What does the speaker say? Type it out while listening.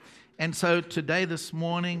And so today, this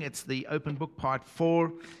morning, it's the open book part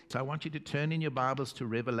 4. So I want you to turn in your Bibles to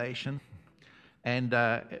Revelation. And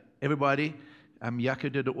everybody,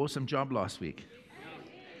 Jaco did an awesome job last week.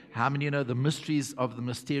 How many of you know the mysteries of the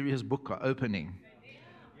mysterious book are opening?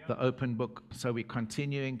 The open book. So we're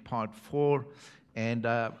continuing part 4. And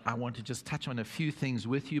I want to just touch on a few things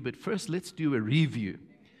with you. But first, let's do a review.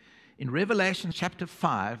 In Revelation chapter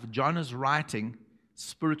 5, John is writing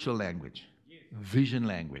spiritual language, vision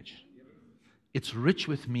language. It's rich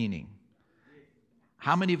with meaning.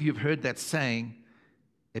 How many of you have heard that saying,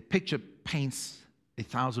 a picture paints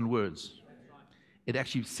 1,000 words? It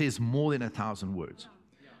actually says more than 1,000 words.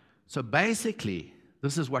 So basically,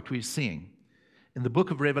 this is what we're seeing. In the book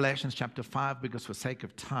of Revelation chapter 5, because for sake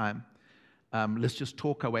of time, let's just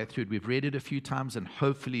talk our way through it. We've read it a few times, and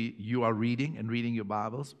hopefully you are reading your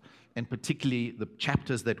Bibles, and particularly the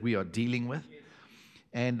chapters that we are dealing with.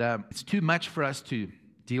 And it's too much for us to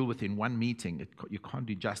deal with in one meeting. You can't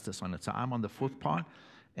do justice on it. So I'm on the 4th part,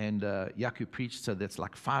 and Jaco preached, so that's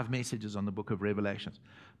like 5 messages on the book of Revelations.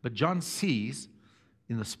 But John sees,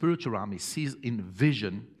 in the spiritual realm, he sees in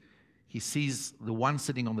vision, he sees the one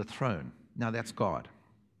sitting on the throne. Now that's God.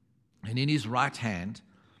 And in his right hand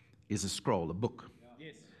is a scroll, a book.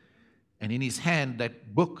 Yes. And in his hand,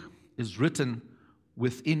 that book is written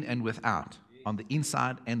within and without, on the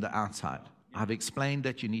inside and the outside. I've explained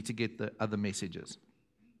that you need to get the other messages.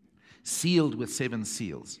 Sealed with 7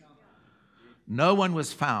 seals. No one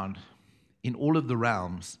was found in all of the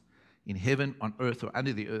realms, in heaven, on earth, or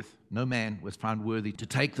under the earth. No man was found worthy to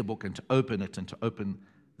take the book and to open it and to open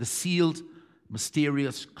the sealed,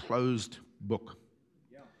 mysterious, closed book.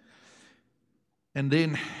 And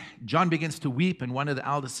then John begins to weep, and one of the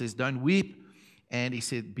elders says, "Don't weep." And he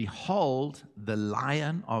said, "Behold, the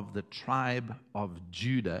Lion of the tribe of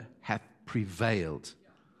Judah hath prevailed."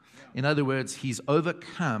 In other words, he's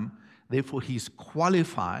overcome, therefore he's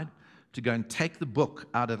qualified to go and take the book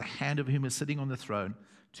out of the hand of him who is sitting on the throne,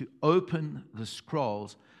 to open the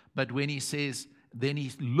scrolls. But when he says, then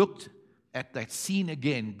he looked at that scene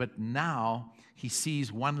again, but now he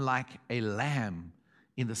sees one like a lamb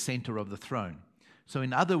in the center of the throne. So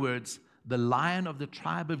in other words, the Lion of the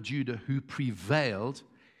tribe of Judah who prevailed,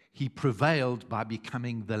 he prevailed by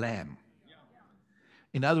becoming the lamb.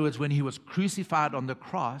 In other words, when he was crucified on the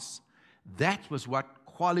cross, that was what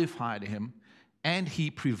qualified him, and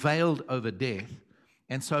he prevailed over death.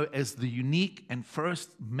 And so as the unique and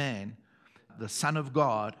first man, the Son of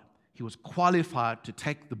God, he was qualified to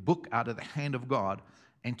take the book out of the hand of God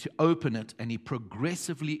and to open it, and he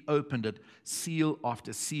progressively opened it, seal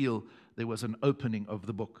after seal. There was an opening of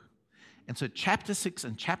the book. And so chapter 6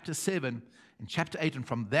 and chapter 7 and chapter 8, and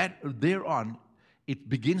from there on, it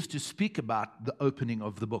begins to speak about the opening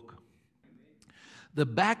of the book. The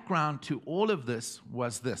background to all of this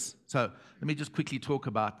was this. So let me just quickly talk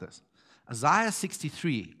about this. Isaiah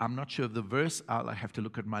 63, I'm not sure of the verse, I'll have to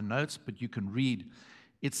look at my notes, but you can read.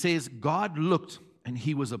 It says, God looked and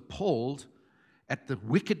he was appalled at the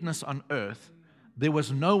wickedness on earth. There was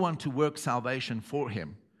no one to work salvation for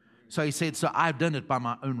him. So he said, so I've done it by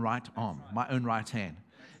my own right arm, my own right hand.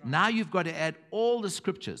 Now you've got to add all the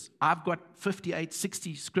scriptures. I've got 58,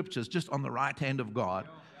 60 scriptures just on the right hand of God,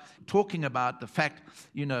 talking about the fact,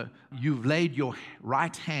 you've laid your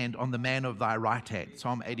right hand on the man of thy right hand.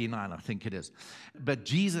 Psalm 89, I think it is. But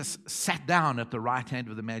Jesus sat down at the right hand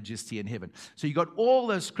of the majesty in heaven. So you got all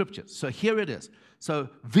those scriptures. So here it is. So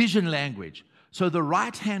vision language. So the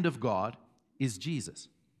right hand of God is Jesus.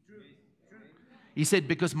 He said,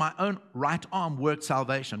 because my own right arm worked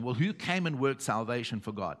salvation. Well, who came and worked salvation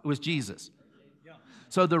for God? It was Jesus.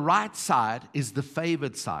 So the right side is the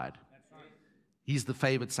favored side. He's the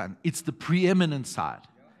favored son. It's the preeminent side.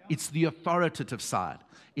 It's the authoritative side.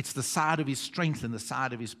 It's the side of his strength and the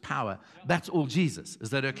side of his power. That's all Jesus. Is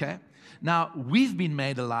that okay? Now, we've been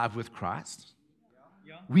made alive with Christ.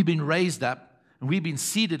 We've been raised up, and we've been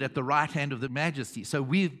seated at the right hand of the majesty. So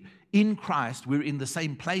in Christ, we're in the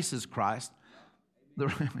same place as Christ. The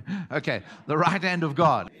right hand of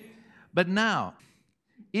God. But now,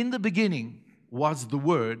 in the beginning was the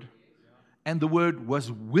Word, and the Word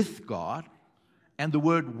was with God, and the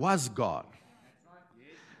Word was God.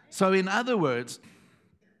 So in other words,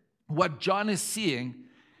 what John is seeing,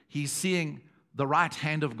 he's seeing the right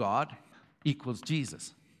hand of God equals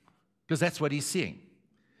Jesus. Because that's what he's seeing.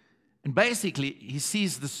 And basically, he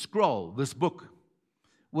sees the scroll, this book.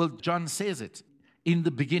 Well, John says it. In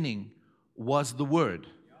the beginning was the Word.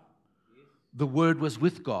 The Word was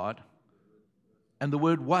with God, and the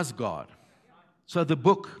Word was God. So the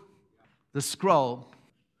book, the scroll,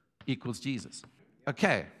 equals Jesus.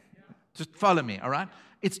 Okay, just follow me, all right?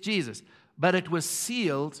 It's Jesus. But it was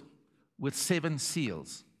sealed with 7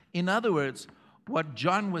 seals. In other words, what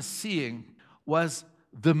John was seeing was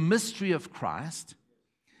the mystery of Christ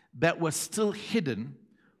that was still hidden.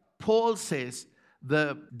 Paul says,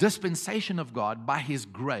 the dispensation of God by His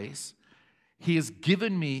grace, He has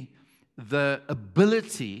given me the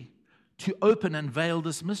ability to open and veil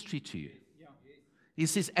this mystery to you. He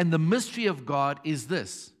says, and the mystery of God is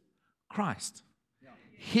this, Christ,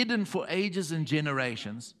 hidden for ages and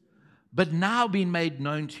generations, but now being made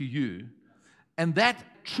known to you. And that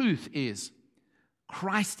truth is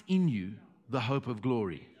Christ in you, the hope of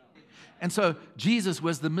glory. And so Jesus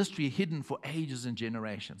was the mystery hidden for ages and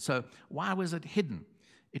generations. So why was it hidden?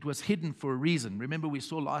 It was hidden for a reason. Remember, we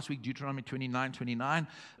saw last week, Deuteronomy 29:29,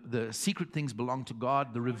 the secret things belong to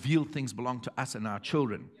God, the revealed things belong to us and our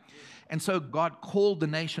children. And so God called the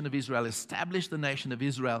nation of Israel, established the nation of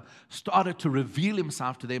Israel, started to reveal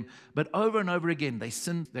Himself to them. But over and over again, they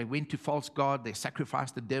sinned, they went to false God, they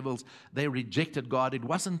sacrificed the devils, they rejected God. It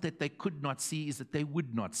wasn't that they could not see, it's that they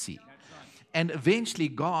would not see. And eventually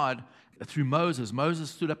God, through Moses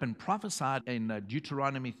stood up and prophesied in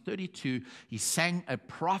Deuteronomy 32. He sang a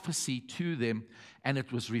prophecy to them, and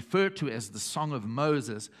it was referred to as the Song of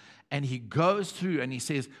Moses. And he goes through and he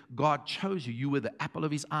says, God chose you. You were the apple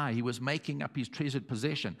of His eye. He was making up His treasured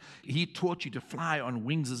possession. He taught you to fly on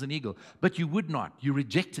wings as an eagle, but you would not. You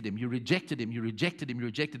rejected Him. You rejected Him. You rejected Him. You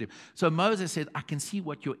rejected Him. So Moses said, I can see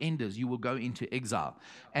what your end is. You will go into exile.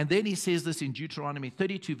 And then he says this in Deuteronomy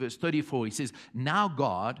 32, verse 34. He says, now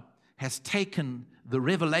God has taken the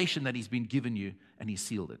revelation that He's been given you and He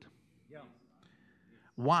sealed it. Yeah.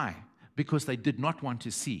 Why? Because they did not want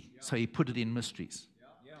to see, so He put it in mysteries.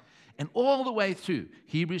 Yeah. And all the way through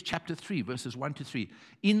Hebrews chapter 3, verses 1 to 3,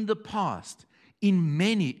 in the past, in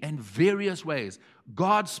many and various ways,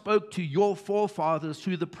 God spoke to your forefathers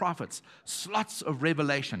through the prophets, slots of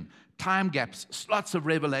revelation, time gaps, slots of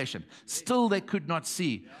revelation. Still they could not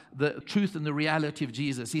see the truth and the reality of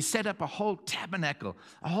Jesus. He set up a whole tabernacle,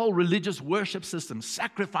 a whole religious worship system,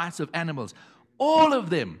 sacrifice of animals. All of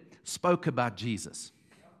them spoke about Jesus.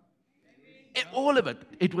 All of it,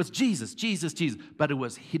 it was Jesus, Jesus, Jesus, but it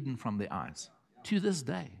was hidden from their eyes. To this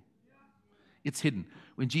day, it's hidden.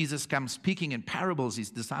 When Jesus comes speaking in parables, His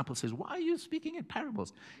disciples says, why are you speaking in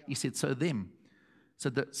parables? He said, so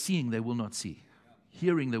that seeing they will not see,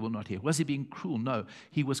 hearing they will not hear. Was He being cruel? No.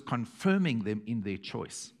 He was confirming them in their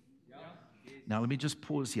choice. Now, let me just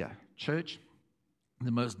pause here. Church,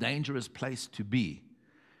 the most dangerous place to be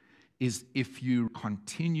is if you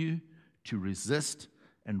continue to resist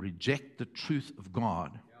and reject the truth of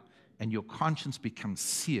God and your conscience becomes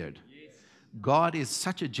seared. God is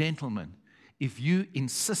such a gentleman. If you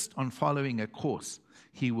insist on following a course,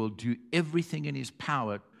 He will do everything in His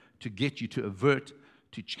power to get you to avert,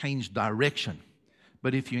 to change direction.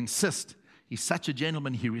 But if you insist, He's such a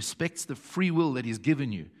gentleman, He respects the free will that He's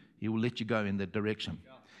given you. He will let you go in that direction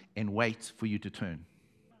and wait for you to turn.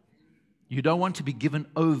 You don't want to be given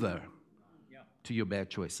over to your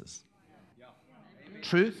bad choices.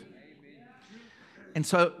 Truth? And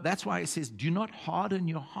so that's why it says, do not harden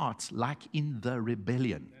your hearts like in the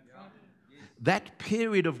rebellion. That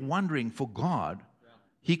period of wandering for God,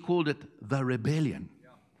 He called it the rebellion.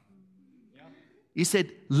 He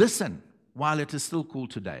said, listen, while it is still cool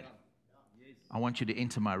today, I want you to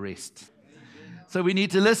enter my rest. So we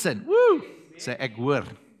need to listen. Woo! Say, ek hoor.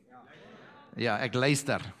 Yeah, ek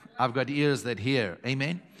luister. I've got ears that hear.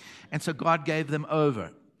 Amen? And so God gave them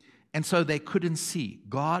over. And so they couldn't see.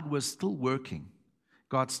 God was still working.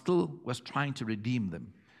 God still was trying to redeem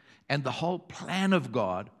them. And the whole plan of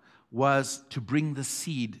God was to bring the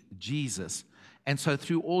seed, Jesus. And so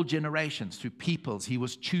through all generations, through peoples, He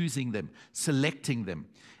was choosing them, selecting them,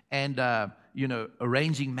 and,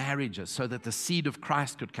 arranging marriages so that the seed of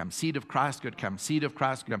Christ could come, seed of Christ could come, seed of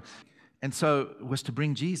Christ could come. And so it was to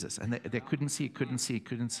bring Jesus. And they couldn't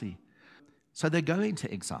see. So they go into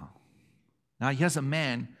exile. Now here's a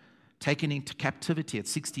man taken into captivity at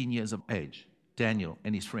 16 years of age, Daniel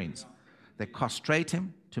and his friends. They castrate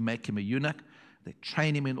him to make him a eunuch. They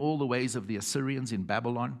train him in all the ways of the Assyrians in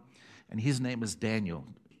Babylon. And his name is Daniel.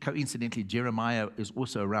 Coincidentally, Jeremiah is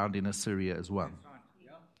also around in Assyria as well.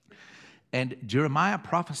 And Jeremiah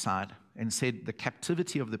prophesied and said the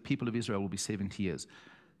captivity of the people of Israel will be 70 years.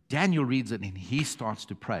 Daniel reads it and he starts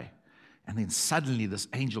to pray. And then suddenly this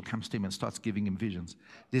angel comes to him and starts giving him visions.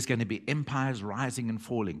 There's going to be empires rising and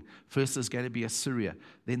falling. First there's going to be Assyria,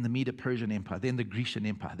 then the Medo-Persian Empire, then the Grecian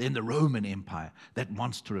Empire, then the Roman Empire, that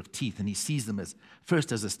monster of teeth. And he sees them as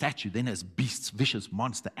first as a statue, then as beasts, vicious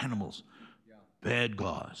monster animals, bad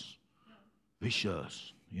guys,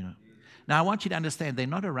 vicious, Now I want you to understand, they're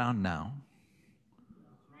not around now.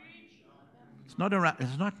 It's not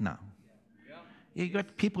now. You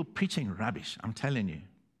got people preaching rubbish, I'm telling you.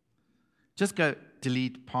 Just go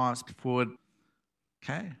delete, past, forward.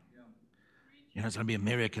 Okay? You know, it's going to be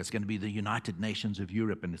America, it's going to be the United Nations of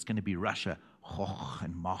Europe, and it's going to be Russia.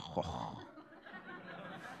 And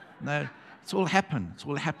no, it's all happened. It's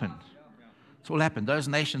all happened. It's all happened. Those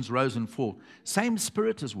nations rose and fall. Same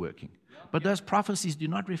spirit is working. But those prophecies do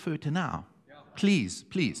not refer to now. Please,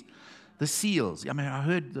 please. The seals. I mean, I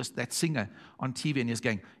heard that singer on TV, and he's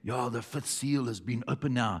going, "Yeah, the fifth seal has been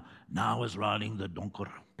opened now. Now is riding the donker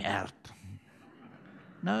perd."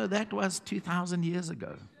 No, that was 2,000 years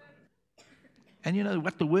ago. And you know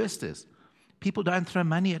what the worst is? People don't throw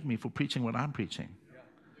money at me for preaching what I'm preaching.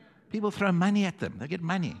 People throw money at them. They get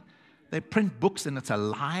money. They print books, and it's a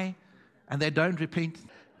lie, and they don't repent.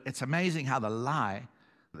 It's amazing how the lie,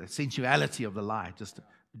 the sensuality of the lie, just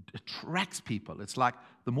attracts people. It's like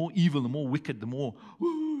the more evil, the more wicked, the more,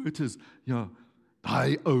 it is,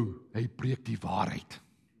 hy ou, hy breek die waarheid.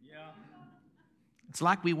 It's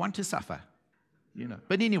like we want to suffer,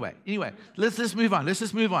 But anyway, let's just move on. Let's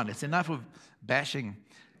just move on. It's enough of bashing.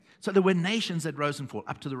 So there were nations that rose and fall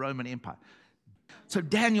up to the Roman Empire. So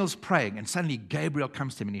Daniel's praying, and suddenly Gabriel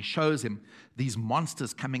comes to him, and he shows him these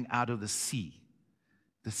monsters coming out of the sea.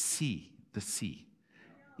 The sea.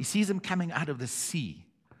 He sees them coming out of the sea.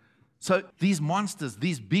 So these monsters,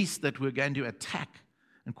 these beasts that were going to attack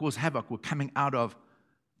and cause havoc were coming out of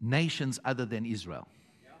nations other than Israel.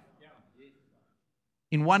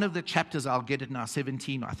 In one of the chapters, I'll get it now,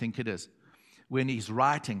 17, I think it is, when he's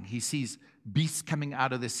writing, he sees beasts coming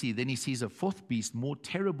out of the sea. Then he sees a fourth beast, more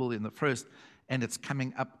terrible than the first, and it's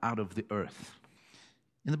coming up out of the earth.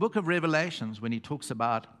 In the book of Revelations, when he talks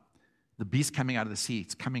about the beast coming out of the sea,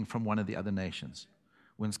 it's coming from one of the other nations.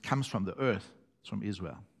 When it comes from the earth, it's from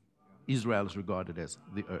Israel. Israel is regarded as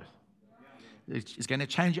the earth. It's going to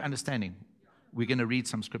change your understanding. We're going to read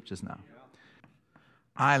some scriptures now.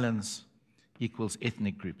 Islands equals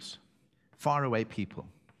ethnic groups. Faraway people.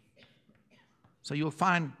 So you'll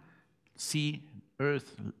find sea,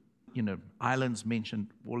 earth, islands mentioned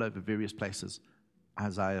all over various places.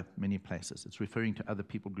 Isaiah, many places. It's referring to other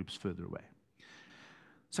people groups further away.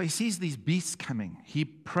 So he sees these beasts coming. He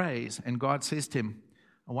prays, and God says to him,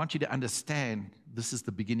 I want you to understand this is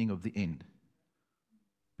the beginning of the end.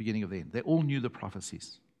 Beginning of the end. They all knew the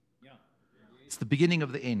prophecies. It's the beginning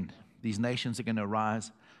of the end. These nations are going to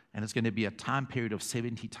arise, and it's going to be a time period of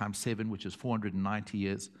 70 times 7, which is 490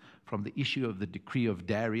 years, from the issue of the decree of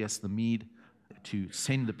Darius the Mede to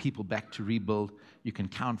send the people back to rebuild. You can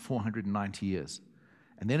count 490 years.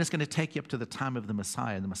 And then it's going to take you up to the time of the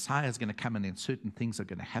Messiah. And the Messiah is going to come, and then certain things are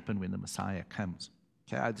going to happen when the Messiah comes.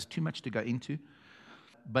 Okay, there's too much to go into.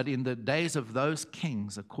 But in the days of those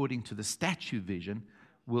kings, according to the statue vision,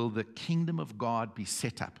 will the kingdom of God be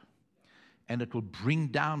set up. And it will bring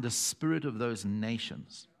down the spirit of those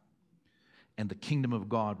nations. And the kingdom of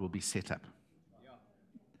God will be set up.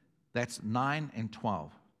 That's 9 and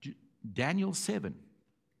 12. Daniel 7.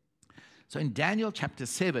 So in Daniel chapter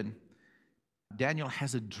 7, Daniel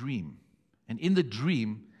has a dream. And in the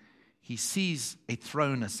dream, he sees a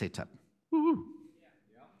throne is set up. Woo-hoo.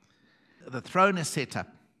 The throne is set up,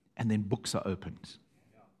 and then books are opened.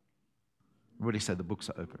 Everybody say the books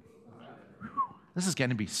are open. This is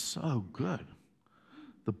going to be so good.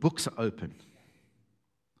 The books are open.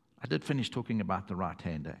 I did finish talking about the right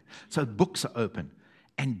hand. So books are open,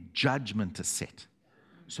 and judgment is set.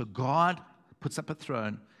 So God puts up a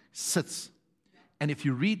throne, sits. And if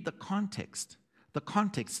you read the context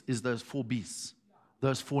is those four beasts,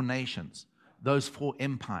 those four nations, those four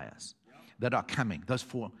empires that are coming, those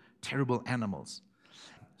four terrible animals.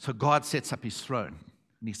 So God sets up his throne,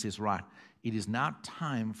 and he says, right, it is now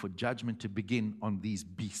time for judgment to begin on these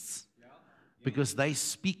beasts, because they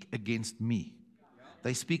speak against me.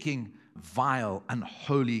 They're speaking vile,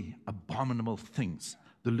 unholy, abominable things,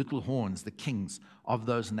 the little horns, the kings of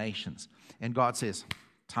those nations. And God says,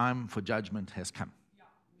 time for judgment has come.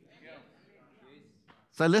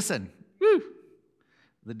 So listen,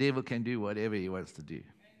 the devil can do whatever he wants to do.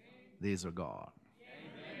 There's a God.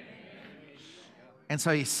 And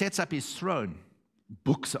so he sets up his throne.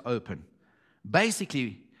 Books are open.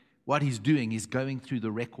 Basically, what he's doing is going through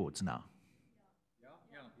the records now.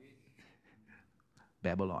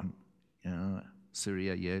 Babylon,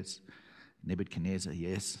 Syria, yes. Nebuchadnezzar,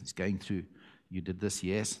 yes. He's going through, you did this,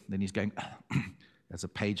 yes. Then he's going, there's a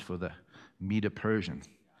page for the Medo-Persian.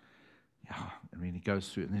 Yeah, I mean, he goes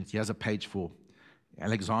through, and then he has a page for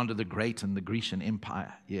Alexander the Great and the Grecian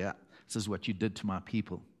Empire. Yeah, this is what you did to my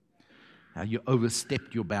people. How you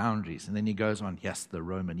overstepped your boundaries. And then he goes on, yes, the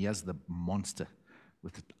Roman, yes, the monster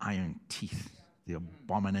with the iron teeth, the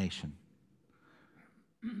abomination.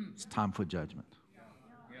 It's time for judgment.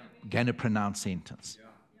 going to pronounce sentence.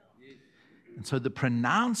 And so the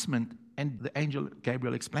pronouncement, and the angel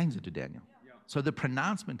Gabriel explains it to Daniel. So the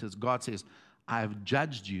pronouncement is God says, I have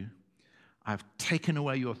judged you. I've taken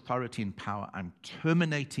away your authority and power. I'm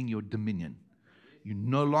terminating your dominion. You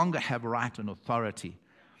no longer have right and authority.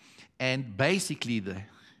 And basically,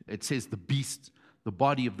 it says the beast, the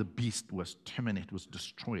body of the beast was terminated, was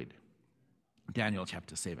destroyed. Daniel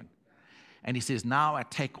chapter 7. And he says, now I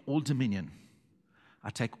take all dominion, I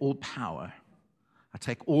take all power, I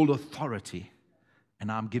take all authority,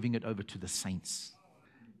 and I'm giving it over to the saints.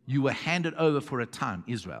 You were handed over for a time,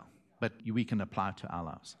 Israel, but we can apply it to our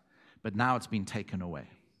lives. But now it's been taken away.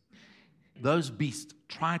 Those beasts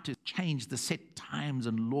tried to change the set times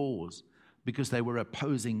and laws because they were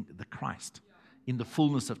opposing the Christ in the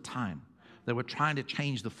fullness of time. They were trying to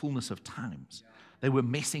change the fullness of times. They were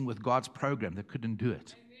messing with God's program. They couldn't do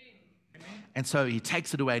it. And so he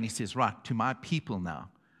takes it away and he says, right, to my people now,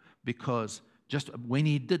 because just when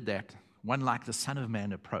he did that, one like the Son of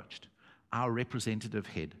Man approached, our representative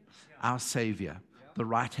head, our Savior, the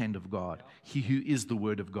right hand of God, he who is the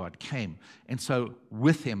Word of God came. And so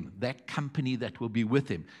with him, that company that will be with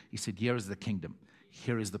him, he said, here is the kingdom,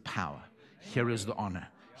 here is the power, here is the honor,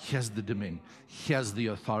 here's the dominion, here's the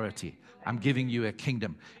authority. I'm giving you a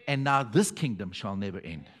kingdom. And now this kingdom shall never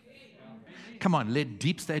end. Come on, let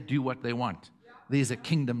deep state do what they want. There's a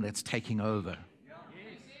kingdom that's taking over.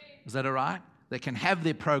 Is that all right? They can have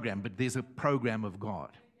their program, but there's a program of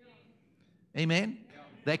God. Amen?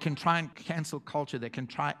 They can try and cancel culture. They can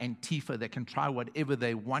try Antifa. They can try whatever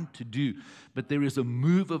they want to do. But there is a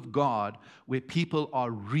move of God where people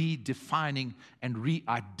are redefining and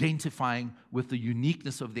re-identifying with the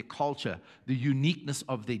uniqueness of their culture, the uniqueness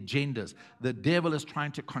of their genders. The devil is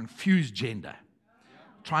trying to confuse gender,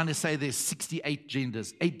 trying to say there's 68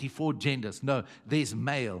 genders, 84 genders. No, there's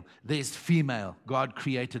male, there's female. God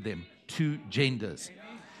created them, 2 genders.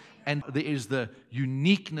 And there is the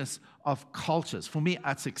uniqueness of cultures. For me,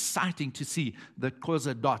 it's exciting to see the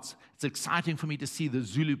Xhosa dots. It's exciting for me to see the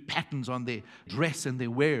Zulu patterns on their dress and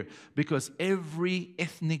their wear, because every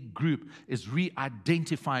ethnic group is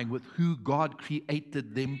re-identifying with who God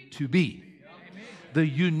created them to be. The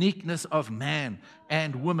uniqueness of man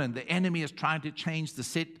and woman. The enemy is trying to change the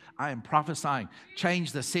set, I am prophesying,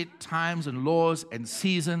 change the set times and laws and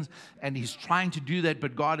seasons, and he's trying to do that,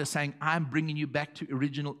 but God is saying, I'm bringing you back to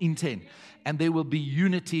original intent, and there will be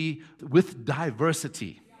unity with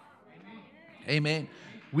diversity. Amen.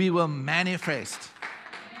 We will manifest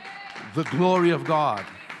the glory of God.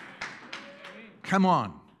 Come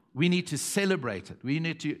on. We need to celebrate it. We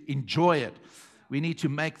need to enjoy it. We need to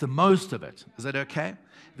make the most of it. Is that okay?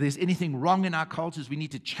 If there's anything wrong in our cultures, we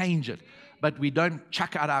need to change it. But we don't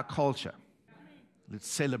chuck out our culture. Let's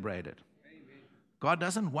celebrate it. God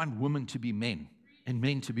doesn't want women to be men and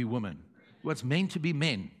men to be women. He wants men to be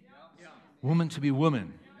men, women to be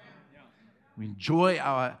women. We enjoy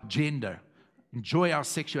our gender, enjoy our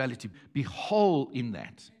sexuality, be whole in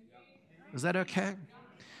that. Is that okay?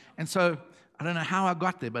 And so, I don't know how I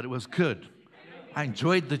got there, but it was good. I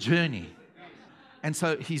enjoyed the journey. And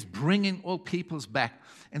so he's bringing all peoples back.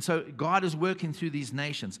 And so God is working through these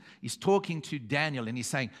nations. He's talking to Daniel and he's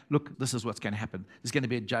saying, look, this is what's going to happen. There's going to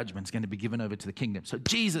be a judgment. It's going to be given over to the kingdom. So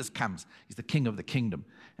Jesus comes. He's the king of the kingdom.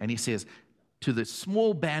 And he says to the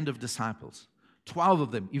small band of disciples, 12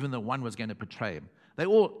 of them, even though one was going to betray him, they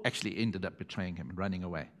all actually ended up betraying him and running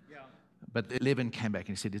away. Yeah. But the 11 came back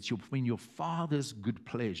and he said, it's in your Father's good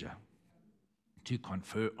pleasure to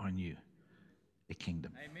confer on you a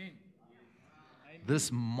kingdom. Amen.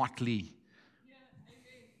 This motley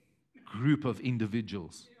group of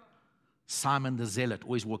individuals. Simon the Zealot,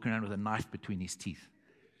 always walking around with a knife between his teeth.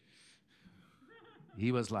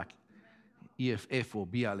 He was like EFF or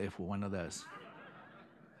BLF or one of those,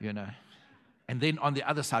 you know. And then on the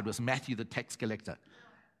other side was Matthew the tax collector.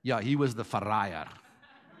 Yeah, he was the farrier.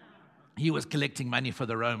 He was collecting money for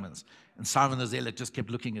the Romans. And Simon the Zealot just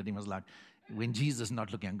kept looking at him, was like, when Jesus is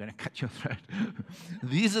not looking, I'm going to cut your throat.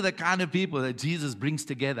 These are the kind of people that Jesus brings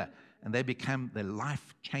together, and they become the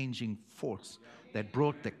life-changing force that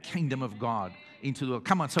brought the kingdom of God into the world.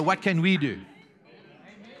 Come on, so what can we do?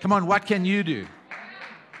 Come on, what can you do?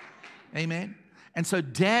 Amen? And so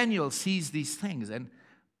Daniel sees these things,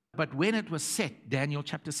 but when it was set, Daniel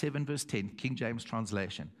chapter 7, verse 10, King James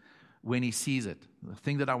translation, when he sees it, the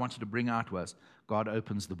thing that I wanted to bring out was God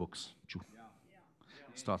opens the books.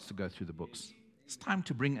 Starts to go through the books. It's time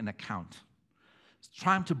to bring an account. It's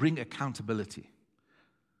time to bring accountability.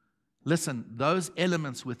 Listen, those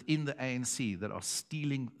elements within the ANC that are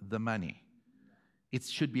stealing the money, it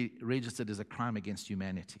should be registered as a crime against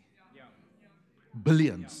humanity.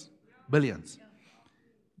 Billions.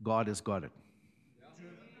 God has got it.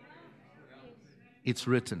 It's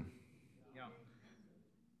written.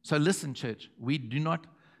 So listen, church, we do not,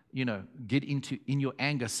 get into, in your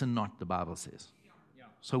anger, sin not, the Bible says.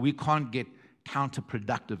 So we can't get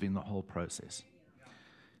counterproductive in the whole process.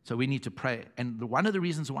 So we need to pray. And one of the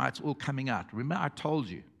reasons why it's all coming out, remember I told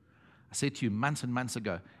you, I said to you months and months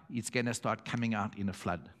ago, it's going to start coming out in a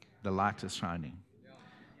flood. The light is shining.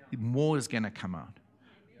 More is going to come out.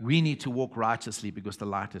 We need to walk righteously because the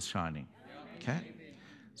light is shining. Okay?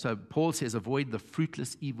 So Paul says, avoid the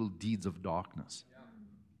fruitless evil deeds of darkness.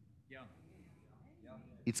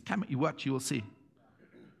 It's coming. You watch, you will see.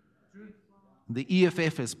 The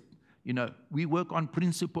EFF is, we work on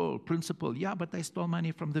principle. Yeah, but they stole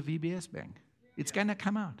money from the VBS bank. It's going to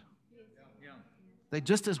come out. They're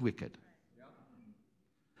just as wicked.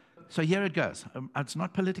 So here it goes. It's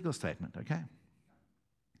not a political statement, okay?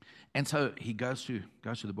 And so he goes through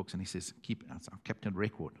the books and he says, I've kept a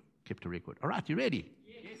record. All right, you ready?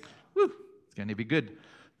 Yes. Woo, it's going to be good.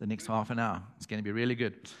 The next half an hour, it's going to be really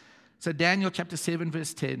good. So Daniel chapter 7,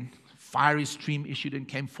 verse 10, fiery stream issued and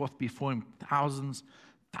came forth before him.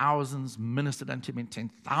 Thousands ministered unto him, and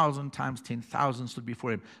 10,000 times 10,000 stood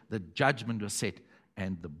before him. The judgment was set,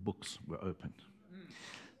 and the books were opened.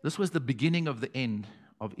 This was the beginning of the end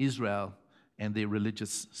of Israel and their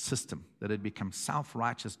religious system that had become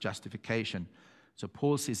self-righteous justification. So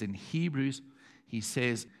Paul says in Hebrews, he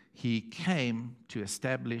says he came to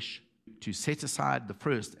set aside the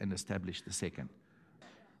first and establish the second.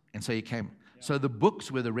 And so he came. So the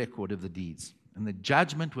books were the record of the deeds. And the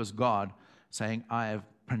judgment was God saying, I have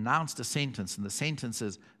pronounced a sentence. And the sentence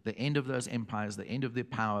is the end of those empires, the end of their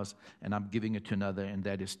powers, and I'm giving it to another, and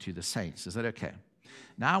that is to the saints. Is that okay?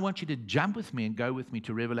 Now I want you to jump with me and go with me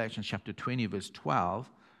to Revelation chapter 20, verse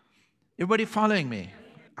 12. Everybody following me?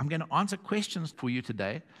 I'm going to answer questions for you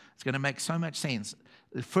today. It's going to make so much sense.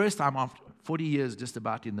 The first time after 40 years just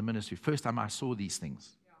about in the ministry, first time I saw these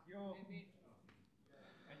things.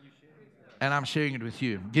 And I'm sharing it with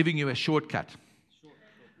you, giving you a shortcut.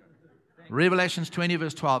 Revelations 20,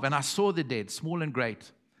 verse 12. And I saw the dead, small and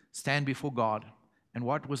great, stand before God. And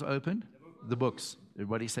what was opened? The books.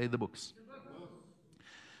 Everybody say the books.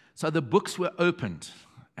 So the books were opened.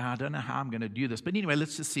 And I don't know how I'm going to do this. But anyway,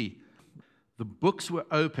 let's just see. The books were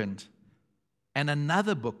opened, and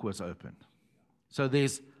another book was opened. So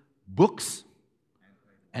there's books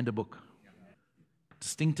and a book.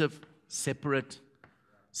 Distinctive, separate,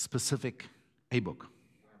 specific, a book.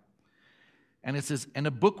 And it says, and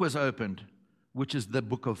a book was opened, which is the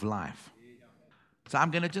book of life. So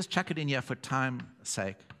I'm going to just chuck it in here for time's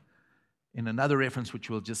sake. In another reference, which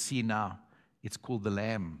we'll just see now, it's called the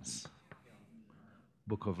Lamb's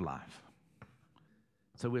Book of Life.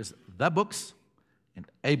 So there's the books and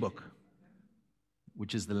a book,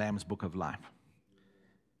 which is the Lamb's Book of Life.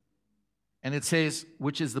 And it says,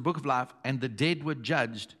 which is the book of life, and the dead were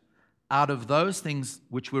judged out of those things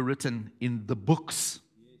which were written in the books.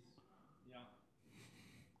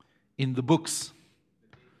 In the books.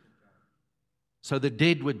 So the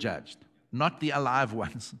dead were judged, not the alive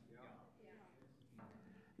ones.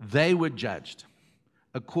 They were judged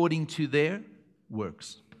according to their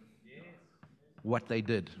works. What they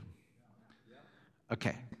did.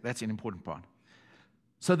 Okay, that's an important part.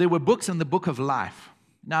 So there were books in the book of life.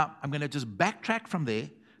 Now, I'm going to just backtrack from there,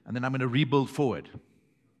 and then I'm going to rebuild forward.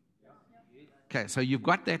 Okay, so you've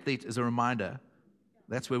got that there as a reminder.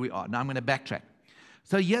 That's where we are. Now I'm going to backtrack.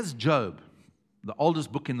 So here's Job, the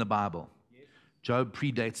oldest book in the Bible. Job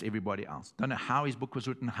predates everybody else. Don't know how his book was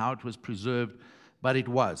written, how it was preserved, but it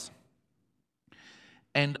was.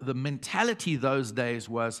 And the mentality those days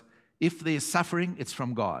was, if there's suffering, it's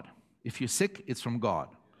from God. If you're sick, it's from God.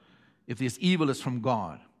 If there's evil, it's from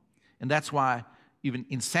God. And that's why even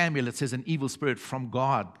in Samuel it says an evil spirit from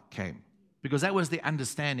God came. Because that was the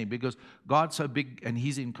understanding. Because God's so big and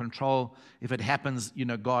He's in control. If it happens,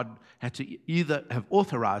 God had to either have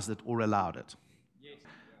authorized it or allowed it. Yes.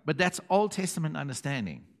 But that's Old Testament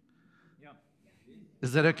understanding. Yeah.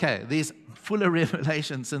 Is that okay? There's fuller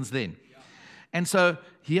revelation since then. Yeah. And so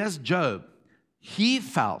here's Job. He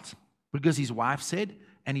felt, because his wife said,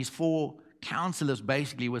 and his 4 counselors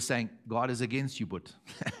basically were saying, God is against you, but,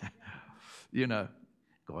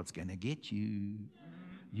 God's going to get you.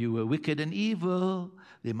 You were wicked and evil.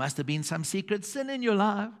 There must have been some secret sin in your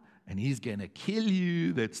life, and He's going to kill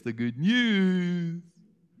you. That's the good news.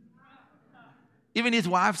 Even his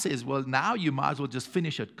wife says, well, now you might as well just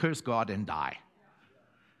finish it, curse God and die.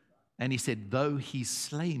 And he said, though He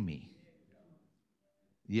slay me,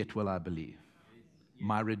 yet will I believe.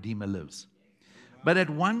 My Redeemer lives. But at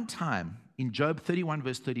one time, in Job 31,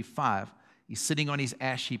 verse 35, he's sitting on his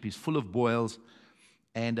ash heap. He's full of boils.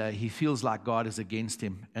 And he feels like God is against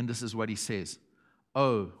him. And this is what he says.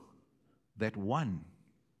 Oh, that one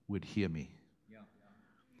would hear me.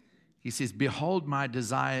 He says, behold, my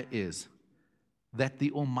desire is that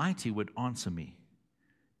the Almighty would answer me,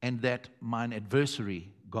 and that mine adversary,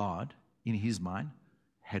 God, in his mind,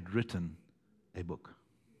 had written a book.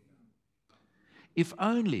 If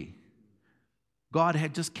only God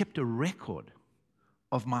had just kept a record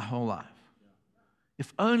of my whole life.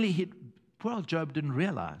 If only poor old Job didn't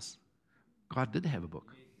realize God did have a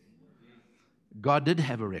book. God did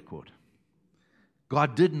have a record.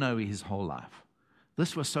 God did know his whole life.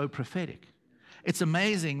 This was so prophetic. It's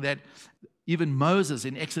amazing that even Moses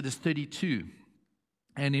in Exodus 32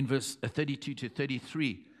 and in verse 32 to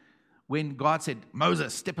 33, when God said,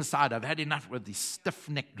 Moses, step aside, I've had enough with these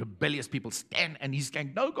stiff-necked, rebellious people. Stand. And he's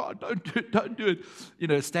going, no, God, don't do it, don't do it. You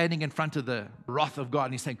know, standing in front of the wrath of God.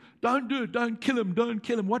 And he's saying, don't do it, don't kill him, don't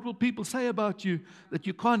kill him. What will people say about you, that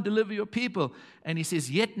you can't deliver your people? And he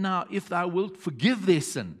says, yet now, if thou wilt forgive their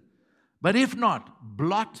sin, but if not,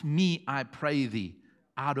 blot me, I pray thee,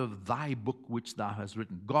 out of thy book which thou hast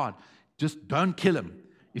written. God, just don't kill him.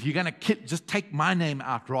 If you're going to kill, just take my name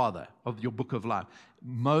out rather of your book of life.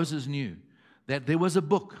 Moses knew that there was a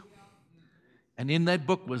book, and in that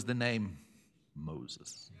book was the name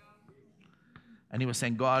Moses. And he was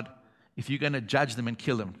saying, God, if you're going to judge them and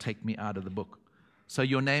kill them, take me out of the book. So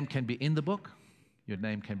your name can be in the book, your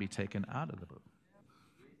name can be taken out of the book.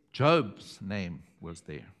 Job's name was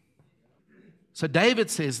there. So David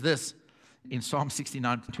says this in Psalm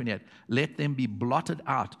 69:28, let them be blotted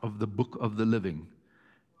out of the book of the living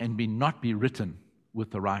and not be written with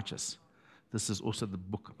the righteous. This is also the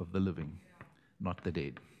book of the living, not the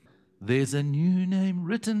dead. There's a new name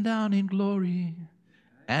written down in glory,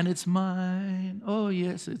 and it's mine. Oh,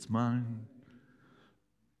 yes, it's mine.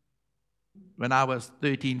 When I was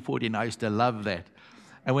 13, 14, I used to love that.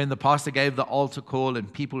 And when the pastor gave the altar call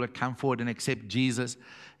and people would come forward and accept Jesus,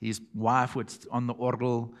 his wife would on the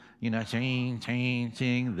orgel, ching, ching,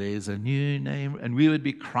 ching, there's a new name. And we would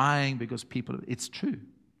be crying because it's true.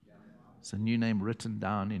 It's a new name written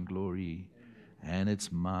down in glory, and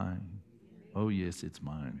it's mine. Oh, yes, it's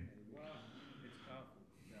mine.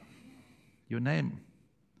 Your name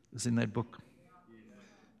is in that book.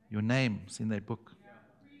 Your name is in that book.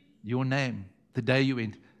 Your name, the day you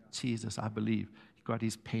went, Jesus, I believe. He got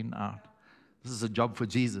his pen out. This is a job for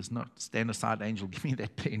Jesus, not stand aside, angel, give me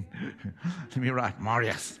that pen. Let me write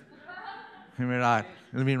Marius. Let me write,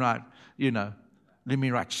 let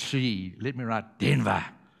me write Sri. Let me write Denver.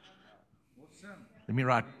 Let me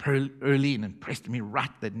write Erlene and Preston. Let me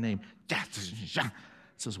write that name.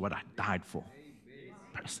 This is what I died for,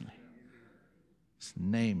 personally. This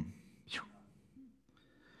name.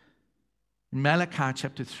 In Malachi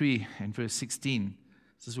chapter 3 and verse 16,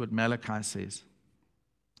 this is what Malachi says.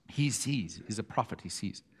 He sees, he's a prophet, he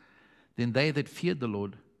sees. Then they that feared the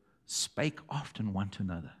Lord spake often one to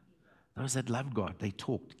another. Those that love God, they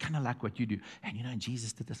talked, kind of like what you do. And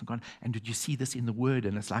Jesus did this and God, and did you see this in the Word?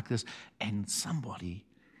 And it's like this. And somebody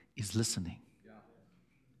is listening.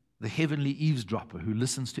 The heavenly eavesdropper who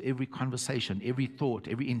listens to every conversation, every thought,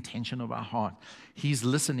 every intention of our heart. He's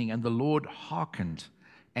listening, and the Lord hearkened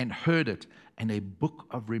and heard it, and a book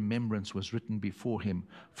of remembrance was written before him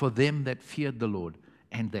for them that feared the Lord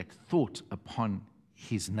and that thought upon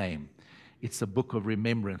his name. It's a book of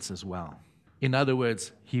remembrance as well. In other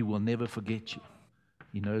words, he will never forget you.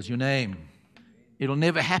 He knows your name. It'll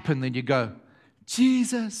never happen then you go,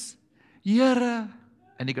 Jesus, Yera.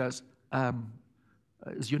 And he goes,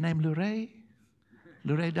 is your name Luray?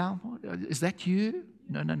 Luray Dalmore? Is that you?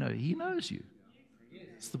 No. He knows you.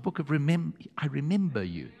 It's the book of I remember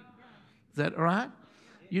you. Is that all right?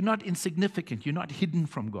 You're not insignificant. You're not hidden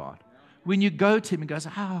from God. When you go to him, he goes,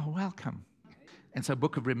 welcome. And so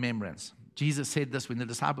book of remembrance. Jesus said this when the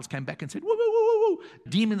disciples came back and said, whoa, whoa, whoa, whoa, whoa.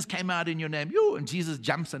 Demons came out in your name. And Jesus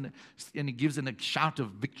jumps and he gives in a shout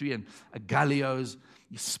of victory and a gallios.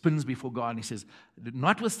 He spins before God and he says,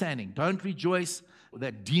 notwithstanding, don't rejoice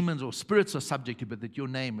that demons or spirits are subject to, but that your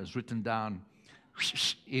name is written down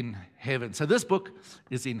in heaven. So this book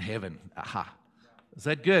is in heaven. Aha. Is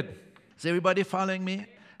that good? Is everybody following me?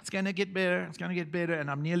 It's going to get better. It's going to get better. And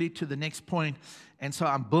I'm nearly to the next point. And so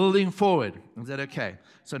I'm building forward. Is that okay?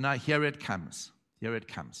 So now here it comes. Here it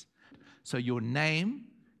comes. So your name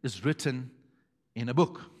is written in a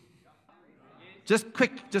book. Just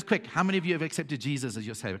quick. How many of you have accepted Jesus as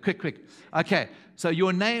your Savior? Quick. Okay. So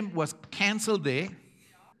your name was canceled there.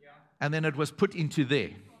 And then it was put into there.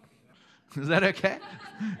 Is that okay?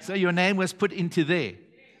 So your name was put into there.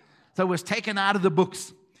 So it was taken out of the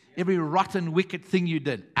books. Every rotten, wicked thing you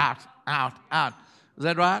did, out. Is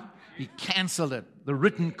that right? He canceled it. The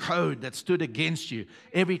written code that stood against you,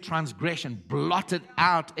 every transgression, blotted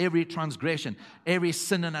out every transgression, every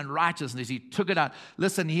sin and unrighteousness. He took it out.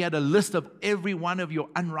 Listen, he had a list of every one of your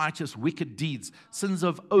unrighteous, wicked deeds, sins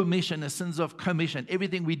of omission and sins of commission,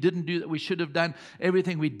 everything we didn't do that we should have done,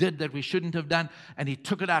 everything we did that we shouldn't have done. And he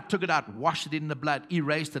took it out, washed it in the blood,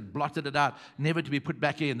 erased it, blotted it out, never to be put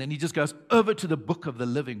back in. Then he just goes over to the book of the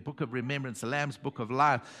living, book of remembrance, the Lamb's book of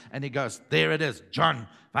life. And he goes, there it is, John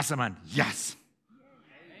Wasserman, yes.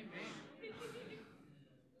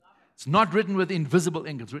 It's not written with invisible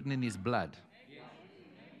ink. It's written in his blood.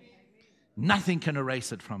 Nothing can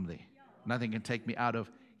erase it from there. Nothing can take me out of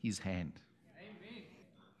his hand.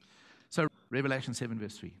 So Revelation 7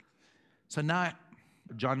 verse 3. So now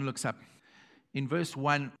John looks up. In verse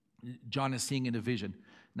 1, John is seeing in a vision.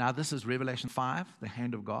 Now this is Revelation 5, the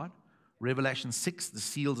hand of God. Revelation 6, the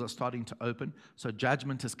seals are starting to open. So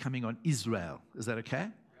judgment is coming on Israel. Is that okay?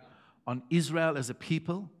 On Israel as a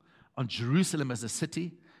people, on Jerusalem as a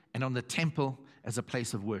city, and on the temple as a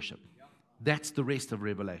place of worship. That's the rest of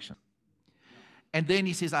Revelation. And then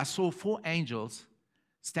he says, I saw 4 angels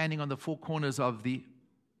standing on the 4 corners of the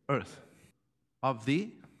earth.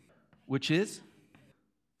 Which is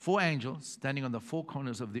 4 angels standing on the 4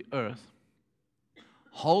 corners of the earth,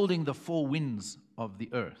 holding the 4 winds of the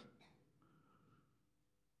earth.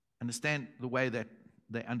 Understand the way that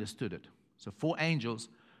they understood it. So 4 angels,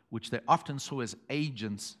 which they often saw as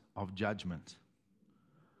agents of judgment,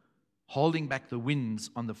 holding back the winds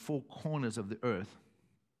on the 4 corners of the earth,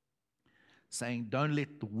 saying, don't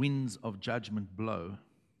let the winds of judgment blow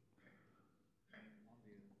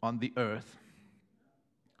on the earth,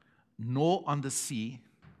 nor on the sea,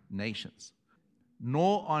 nations,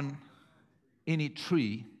 nor on any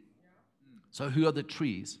tree. So who are the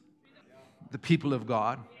trees? The people of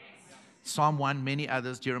God. Psalm 1, many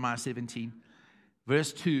others, Jeremiah 17,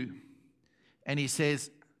 verse 2, and he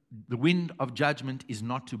says, the wind of judgment is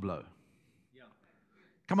not to blow.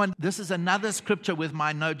 Come on, this is another scripture with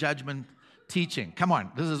my no judgment teaching. Come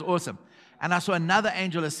on, this is awesome. And I saw another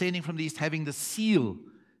angel ascending from the east having the seal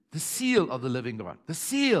of the living God. The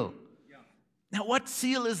seal. Now, what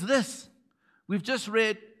seal is this? We've just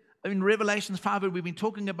read in Revelation 5, and we've been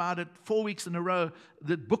talking about it 4 weeks in a row.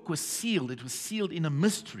 The book was sealed. It was sealed in a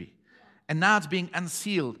mystery. And now it's being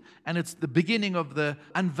unsealed. And it's the beginning of the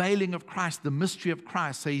unveiling of Christ, the mystery of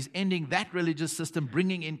Christ. So he's ending that religious system,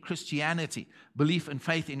 bringing in Christianity, belief and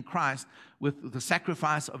faith in Christ with the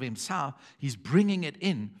sacrifice of himself. He's bringing it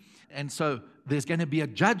in. And so there's going to be a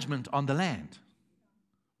judgment on the land.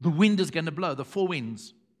 The wind is going to blow. The 4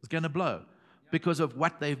 winds is going to blow because of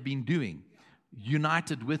what they've been doing,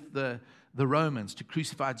 united with the Romans to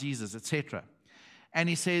crucify Jesus, etc. And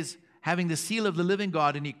he says, having the seal of the living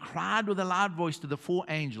God, and he cried with a loud voice to the 4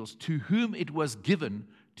 angels, to whom it was given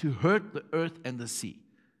to hurt the earth and the sea,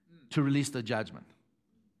 to release the judgment.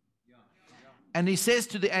 And he says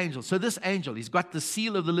to the angel, so this angel, he's got the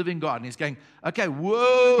seal of the living God, and he's going, okay,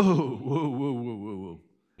 whoa,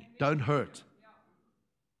 don't hurt.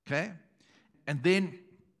 Okay? And then,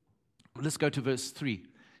 let's go to verse 3,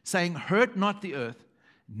 saying, hurt not the earth,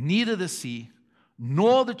 neither the sea,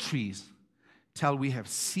 nor the trees, till we have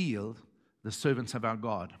sealed the servants of our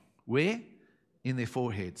God. Where? In their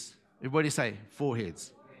foreheads. Everybody say,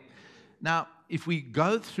 foreheads. Now, if we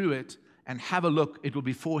go through it and have a look, it will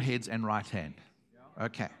be foreheads and right hand.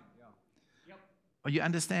 Okay. Are you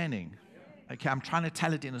understanding? Okay, I'm trying to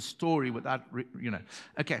tell it in a story without,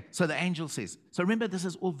 Okay, so the angel says, so remember, this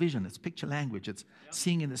is all vision. It's picture language. It's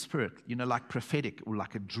seeing in the spirit, like prophetic or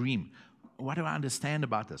like a dream. What do I understand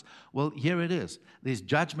about this? Well, here it is. There's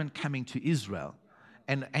judgment coming to Israel,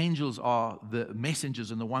 and angels are the messengers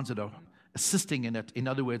and the ones that are assisting in it. In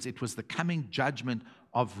other words, it was the coming judgment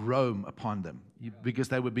of Rome upon them because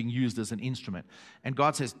they were being used as an instrument. And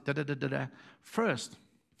God says, first,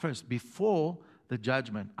 before the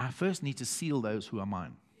judgment, I first need to seal those who are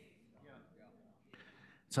mine.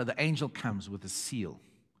 So the angel comes with a seal.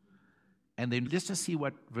 And then let's just see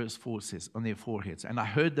what verse 4 says, on their foreheads. And I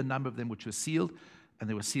heard the number of them which were sealed, and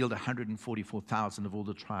they were sealed 144,000 of all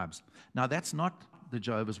the tribes. Now, that's not the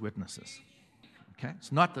Jehovah's Witnesses. Okay?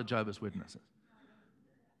 It's not the Jehovah's Witnesses.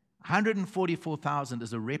 144,000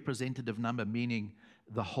 is a representative number, meaning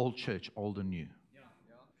the whole church, old and new.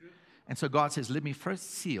 And so God says, let me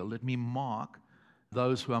first seal, let me mark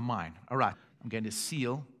those who are mine. All right, I'm going to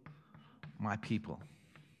seal my people.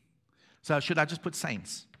 So should I just put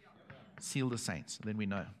saints? Seal the saints, then we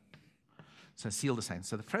know. So seal the saints.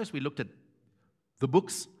 So first we looked at the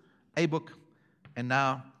books, a book, and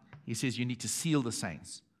now he says you need to seal the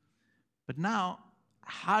saints. But now,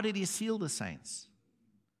 how did he seal the saints?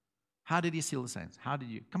 How did he seal the saints? How did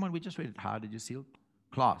you? Come on, we just read it. How did you seal?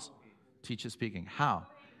 Class. Teacher speaking. How?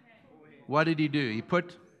 What did he do?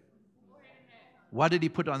 What did he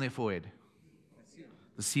put on their forehead?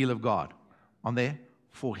 The seal of God. On their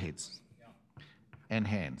foreheads and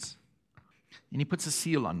hands. And he puts a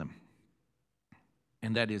seal on them.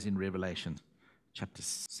 And that is in Revelation chapter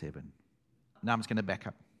 7. Now I'm just going to back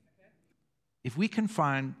up. If we can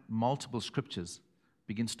find multiple scriptures,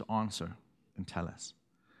 begins to answer and tell us.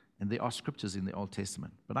 And there are scriptures in the Old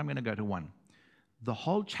Testament. But I'm going to go to one. The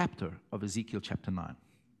whole chapter of Ezekiel chapter 9.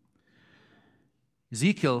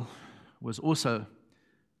 Ezekiel was also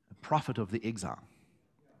a prophet of the exile.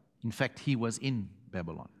 In fact, he was in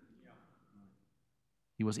Babylon.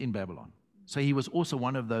 He was in Babylon. So he was also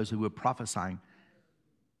one of those who were prophesying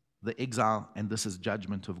the exile, and this is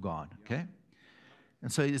judgment of God. Okay?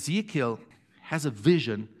 And so Ezekiel has a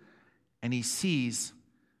vision, and he sees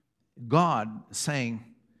God saying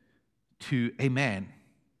to a man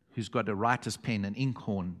who's got a writer's pen, an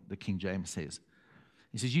inkhorn, the King James says.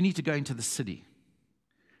 He says, you need to go into the city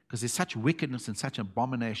because there's such wickedness and such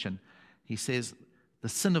abomination. He says, the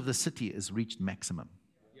sin of the city has reached maximum.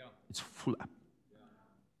 It's full up.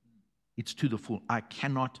 It's to the full. I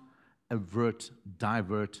cannot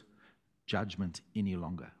divert judgment any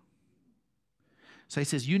longer. So he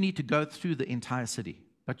says, you need to go through the entire city,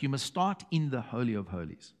 but you must start in the Holy of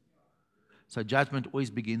Holies. So judgment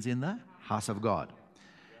always begins in the house of God.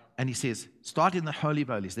 And he says, start in the Holy of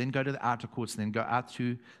Holies, then go to the outer courts, then go out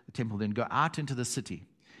through the temple, then go out into the city.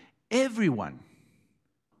 Everyone,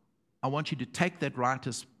 I want you to take that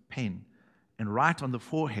writer's pen and write on the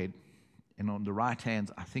forehead and on the right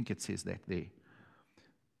hand, I think it says that there.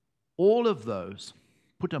 All of those,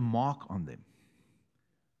 put a mark on them.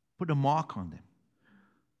 Put a mark on them.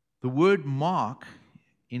 The word mark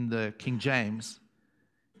in the King James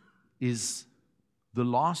is the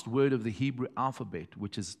last word of the Hebrew alphabet,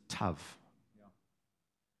 which is Tav. Yeah.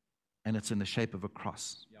 And it's in the shape of a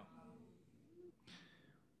cross. Yeah.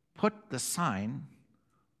 Put the sign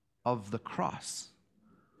of the cross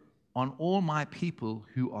on all my people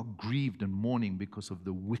who are grieved and mourning because of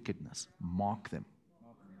the wickedness. Mark them.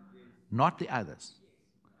 Not the others.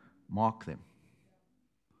 Mark them.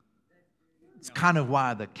 It's kind of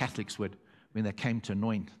why the Catholics would, when they came to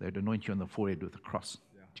anoint, they would anoint you on the forehead with a cross.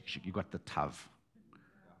 You got the Tav.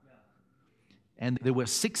 And there were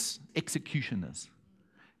 6 executioners.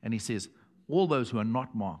 And he says, all those who are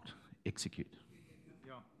not marked, execute.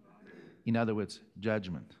 In other words,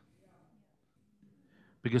 judgment.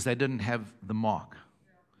 Because they didn't have the mark.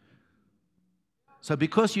 So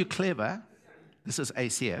because you're clever, this is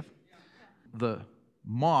ACF, the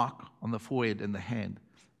mark on the forehead and the hand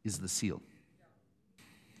is the seal.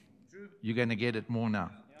 You're going to get it more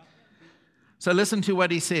now. So listen to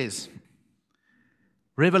what he says.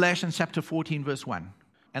 Revelation chapter 14, verse 1.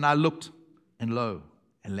 And I looked, and lo,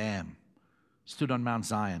 a lamb stood on Mount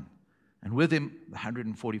Zion, and with him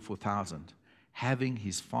 144,000, having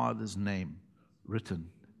his Father's name written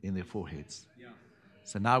in their foreheads.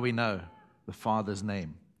 So now we know the Father's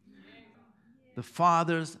name. The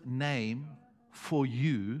Father's name for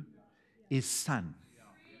you is Son.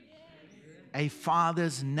 A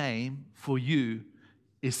father's name for you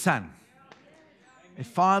is Son. A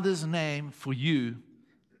father's name for you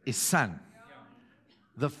is Son.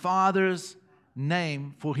 The Father's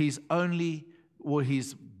name for his only or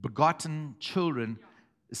his begotten children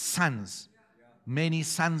is sons. Many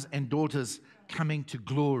sons and daughters coming to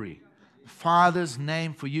glory. Father's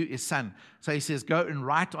name for you is Son. So he says, go and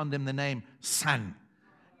write on them the name Son.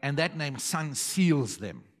 And that name Son seals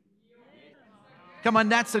them. Come on,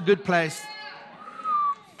 that's a good place.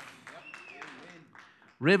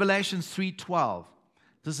 Revelation 3:12.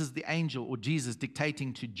 This is the angel or Jesus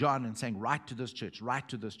dictating to John and saying, write to this church, write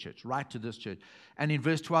to this church, write to this church. And in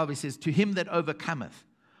verse 12 he says, to him that overcometh,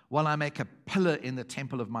 while I make a pillar in the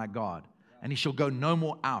temple of my God, and he shall go no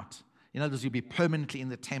more out. In other words, he'll be permanently in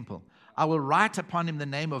the temple. I will write upon him the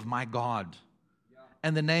name of my God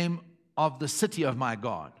and the name of the city of my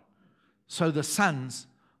God. So the sons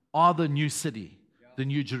are the new city, the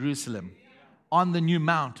new Jerusalem, on the new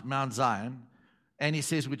Mount Zion. And he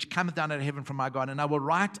says, which cometh down out of heaven from my God, and I will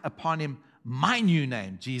write upon him my new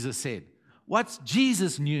name, Jesus said. What's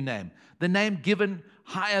Jesus' new name? The name given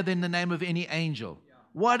higher than the name of any angel.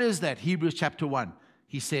 What is that? Hebrews chapter 1.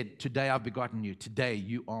 He said, today I've begotten you. Today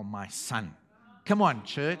you are my son. Come on,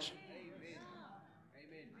 church.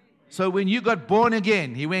 So when you got born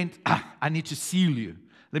again, he went, I need to seal you.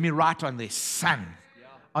 Let me write on there, Son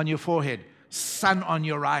on your forehead, Son on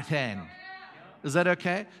your right hand. Is that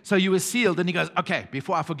okay? So you were sealed. And he goes, okay,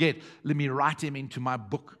 before I forget, let me write him into my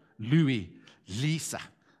book, Louis, Lisa,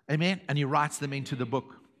 Amen? And he writes them into the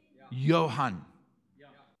book. Johann.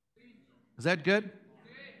 Is that good?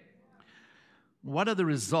 What are the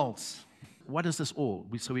results? What is this all?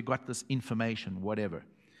 So we got this information, whatever.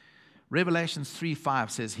 Revelations 3:5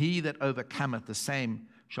 says, he that overcometh, the same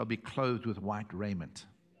shall be clothed with white raiment.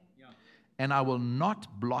 And I will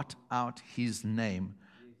not blot out his name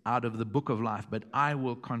out of the book of life, but I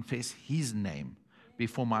will confess his name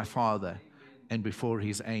before my Father and before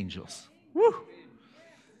his angels. Woo!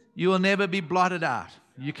 You will never be blotted out.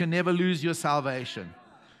 You can never lose your salvation.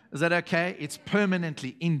 Is that okay? It's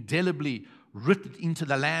permanently, indelibly written into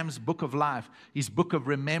the Lamb's book of life, his book of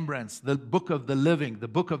remembrance, the book of the living, the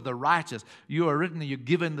book of the righteous. You are written, you're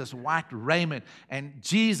given this white raiment, and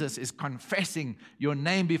Jesus is confessing your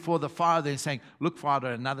name before the Father and saying, look,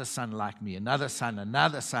 Father, another son like me, another son,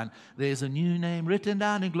 another son. There's a new name written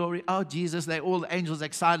down in glory. Oh, Jesus, they're all the angels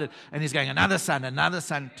excited, and he's going, another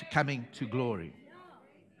son coming to glory.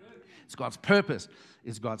 It's God's purpose.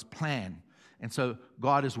 It's God's plan. And so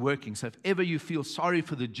God is working. So if ever you feel sorry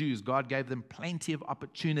for the Jews, God gave them plenty of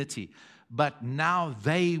opportunity. But now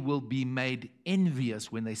they will be made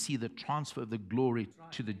envious when they see the transfer of the glory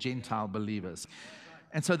to the Gentile believers.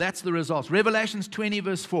 And so that's the results. Revelations 20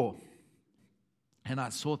 verse 4. And I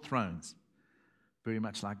saw thrones, very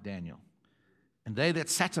much like Daniel. And they that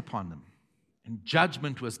sat upon them, and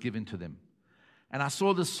judgment was given to them. And I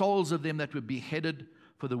saw the souls of them that were beheaded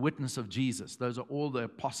for the witness of Jesus. Those are all the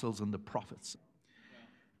apostles and the prophets.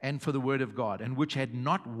 And for the word of God, and which had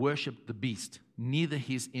not worshipped the beast, neither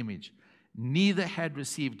his image, neither had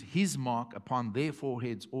received his mark upon their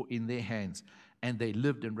foreheads or in their hands. And they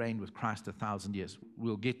lived and reigned with Christ 1,000 years.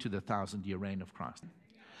 We'll get to the 1,000-year reign of Christ.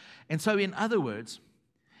 And so, in other words,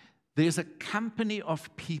 there's a company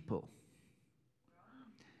of people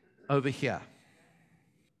over here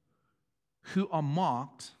who are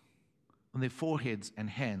marked on their foreheads and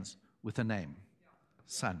hands with a name,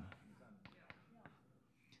 Son.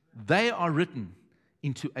 They are written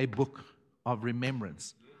into a book of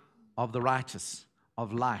remembrance of the righteous,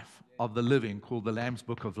 of life, of the living, called the Lamb's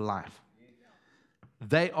Book of Life.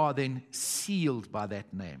 They are then sealed by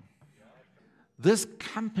that name. This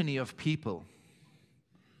company of people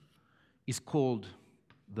is called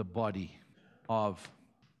the body of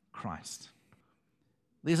Christ.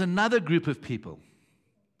 There's another group of people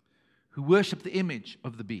who worship the image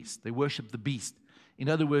of the beast. They worship the beast. In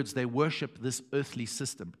other words, they worship this earthly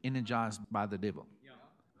system energized by the devil.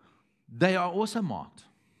 They are also marked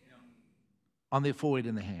on their forehead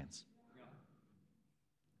and their hands.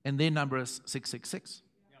 And their number is 666.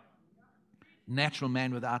 Natural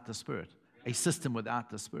man without the Spirit. A system without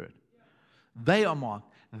the Spirit. They are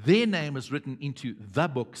marked. Their name is written into the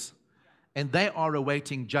books, and they are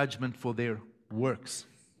awaiting judgment for their works.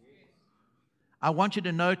 I want you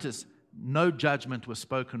to notice no judgment was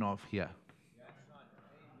spoken of here,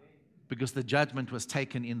 because the judgment was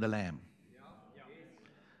taken in the Lamb.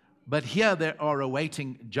 But here they are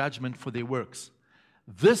awaiting judgment for their works.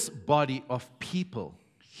 This body of people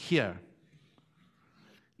here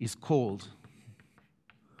is called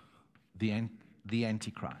the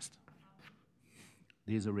Antichrist.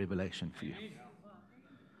 There's a revelation for you.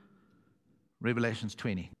 Revelations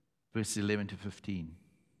 20, verses 11 to 15.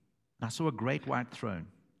 And I saw a great white throne,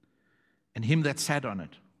 and him that sat on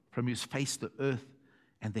it, from whose face the earth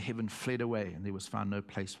and the heaven fled away, and there was found no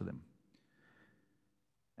place for them.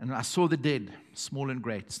 And I saw the dead, small and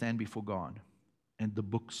great, stand before God, and the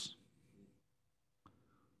books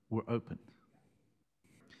were opened.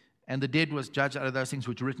 And the dead was judged out of those things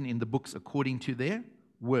which were written in the books according to their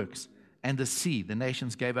works. And the sea, the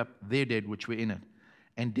nations gave up their dead which were in it.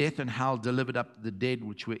 And death and hell delivered up the dead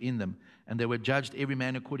which were in them. And they were judged every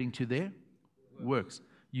man according to their works.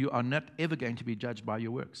 You are not ever going to be judged by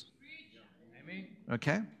your works.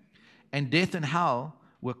 Okay? And death and hell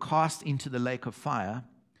were cast into the lake of fire.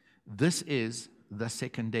 This is the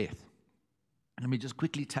second death. Let me just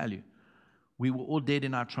quickly tell you. We were all dead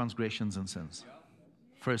in our transgressions and sins.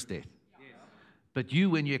 First death. But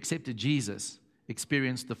you, when you accepted Jesus,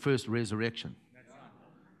 experienced the first resurrection.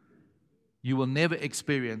 You will never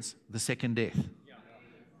experience the second death.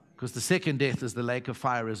 Because the second death is the lake of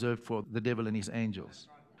fire reserved for the devil and his angels.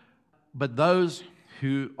 But those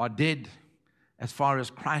who are dead, as far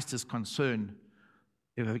as Christ is concerned,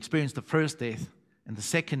 who have experienced the first death, and the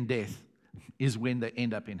second death is when they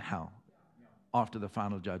end up in hell after the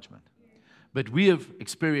final judgment. But we have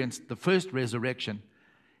experienced the first resurrection,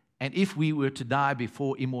 and if we were to die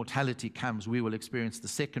before immortality comes, we will experience the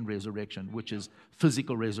second resurrection, which is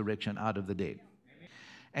physical resurrection out of the dead.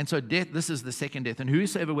 And so death, this is the second death. And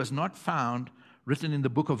whosoever was not found written in the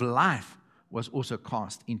book of life was also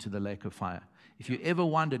cast into the lake of fire. If you ever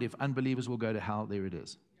wondered if unbelievers will go to hell, there it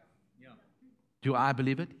is. Do I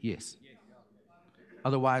believe it? Yes.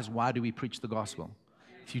 Otherwise, why do we preach the gospel?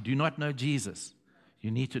 If you do not know Jesus, you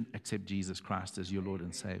need to accept Jesus Christ as your Lord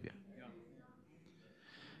and Savior.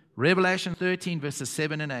 Revelation 13, verses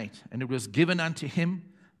 7 and 8. And it was given unto him,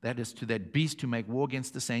 that is to that beast, to make war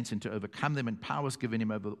against the saints and to overcome them, and power was given him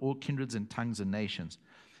over all kindreds and tongues and nations.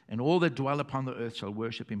 And all that dwell upon the earth shall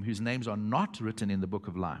worship him, whose names are not written in the book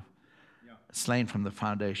of life, slain from the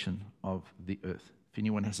foundation of the earth. If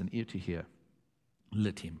anyone has an ear to hear,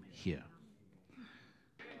 let him hear.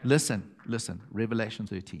 Listen, Revelation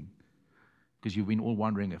 13, because you've been all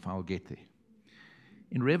wondering if I'll get there.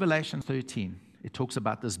 In Revelation 13, it talks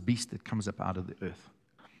about this beast that comes up out of the earth.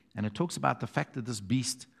 And it talks about the fact that this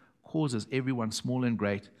beast causes everyone, small and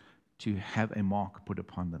great, to have a mark put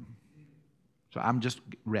upon them. So I'm just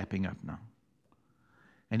wrapping up now.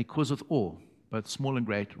 And he causeth all, both small and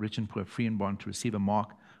great, rich and poor, free and bond, to receive a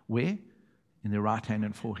mark. Where? In their right hand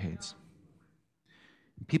and foreheads.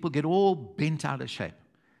 People get all bent out of shape.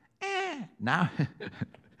 Now,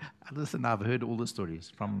 listen, I've heard all the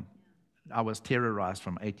stories. I was terrorized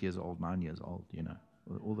from 8 years old, 9 years old,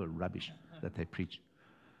 all the rubbish that they preach.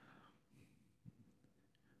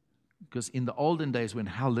 Because in the olden days when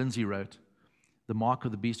Hal Lindsey wrote, the mark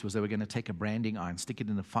of the beast was they were going to take a branding iron, stick it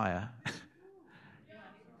in the fire.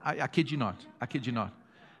 I kid you not.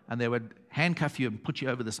 And they would handcuff you and put you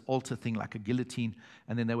over this altar thing like a guillotine,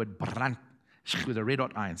 and then they would brand with a red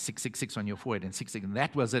hot iron, 666 on your forehead, and 666, and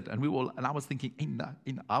that was it. And I was thinking,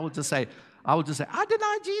 I would just say, I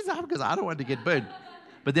deny Jesus because I don't want to get burned.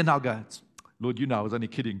 But then I'll go, Lord, I was only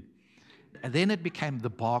kidding. And then it became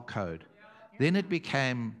the barcode. Then it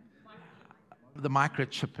became the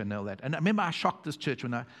microchip and all that. And I remember I shocked this church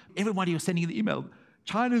when everybody was sending the email,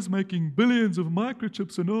 China's making billions of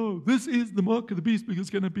microchips, and this is the mark of the beast because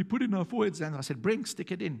it's going to be put in our foreheads. And I said,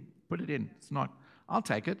 stick it in, put it in. It's not, I'll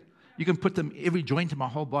take it. You can put them every joint in my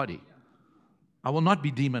whole body. I will not be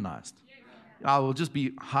demonized. I will just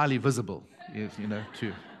be highly visible,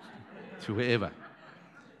 to wherever.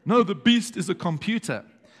 No, the beast is a computer.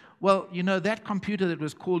 Well, that computer that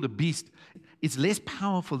was called a beast is less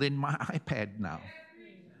powerful than my iPad now.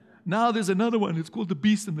 Now there's another one. It's called the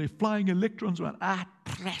beast, and they're flying electrons around.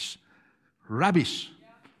 Trash. Rubbish.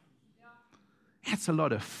 That's a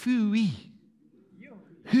lot of phooey.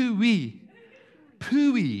 Hooey.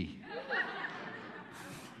 Pooey.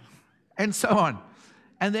 And so on.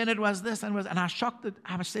 And then it was this, and I shocked it.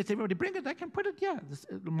 I said to everybody, bring it, I can put it here.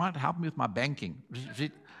 It might help me with my banking.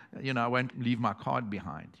 I won't leave my card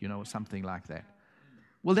behind, or something like that.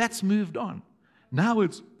 Well, that's moved on. Now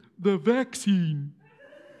it's the vaccine.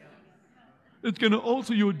 It's going to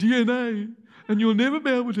alter your DNA, and you'll never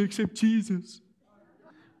be able to accept Jesus.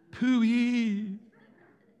 Pooey.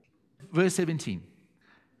 Verse 17.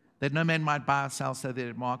 That no man might buy or sell, so that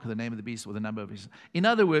it mark the name of the beast or the number of his. In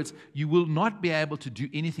other words, you will not be able to do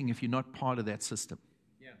anything if you're not part of that system.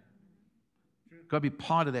 You've got to be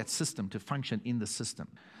part of that system to function in the system.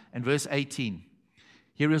 And verse 18,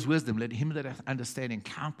 here is wisdom. Let him that hath understanding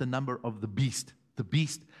count the number of the beast. The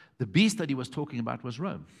beast that he was talking about was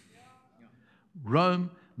Rome.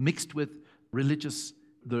 Rome mixed with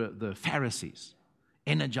the Pharisees,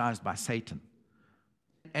 energized by Satan.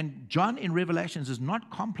 And John in Revelations is not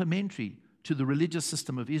complimentary to the religious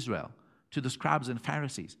system of Israel, to the scribes and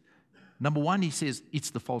Pharisees. Number one, he says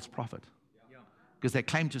it's the false prophet, because they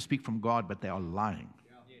claim to speak from God, but they are lying.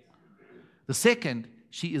 The second,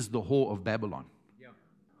 she is the whore of Babylon.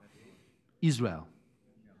 Israel,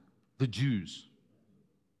 the Jews,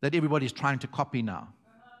 that everybody's trying to copy now.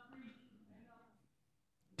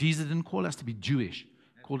 Jesus didn't call us to be Jewish,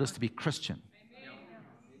 he called us to be Christian.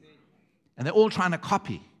 And they're all trying to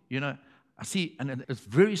copy, I see, and it's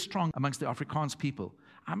very strong amongst the Afrikaans people.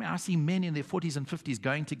 I mean, I see men in their 40s and 50s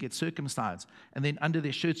going to get circumcised, and then under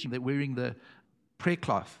their shirts, they're wearing the prayer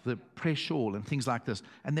cloth, the prayer shawl, and things like this,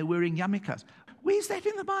 and they're wearing yarmulkes. Where's that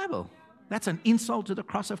in the Bible? That's an insult to the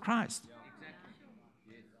cross of Christ.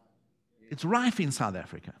 It's rife in South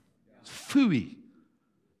Africa. It's phooey.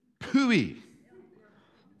 Pooey.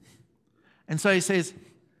 And so he says,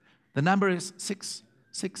 the number is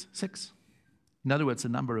 666. In other words, the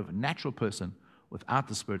number of a natural person without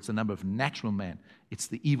the Spirit, it's the number of natural man. It's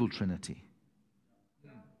the evil trinity.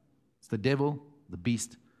 It's the devil, the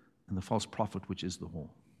beast, and the false prophet, which is the whore.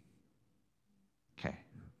 Okay.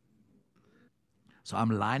 So I'm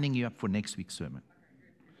lining you up for next week's sermon.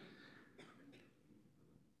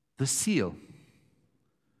 The seal.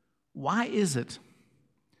 Why is it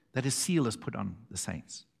that a seal is put on the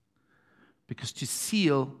saints? Because to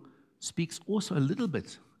seal speaks also a little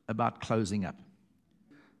bit about closing up.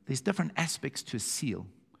 there's different aspects to a seal.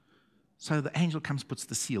 So the angel comes, puts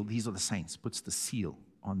the seal. These are the saints, puts the seal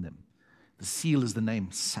on them. The seal is the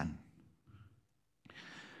name Son.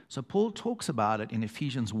 So Paul talks about it in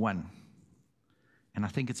Ephesians 1. And I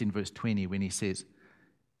think it's in verse 20 when he says,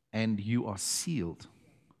 and you are sealed.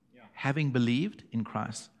 Having believed in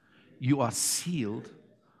Christ, you are sealed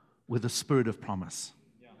with the spirit of promise.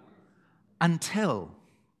 Until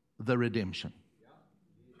the redemption.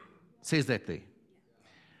 It says that there.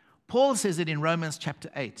 Paul says it in Romans chapter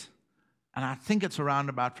 8. And I think it's around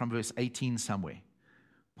about from verse 18 somewhere.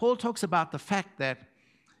 Paul talks about the fact that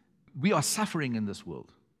we are suffering in this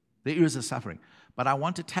world. There is a suffering. But I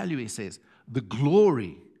want to tell you, he says, the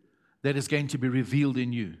glory that is going to be revealed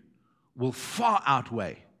in you will far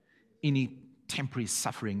outweigh any temporary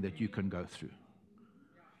suffering that you can go through.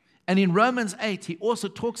 And in Romans 8, he also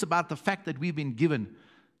talks about the fact that we've been given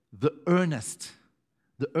the earnest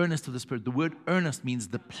of the Spirit. The word earnest means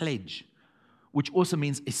the pledge, which also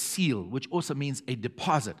means a seal, which also means a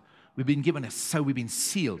deposit. We've been given so we've been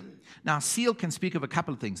sealed. Now, seal can speak of a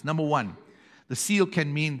couple of things. Number one, the seal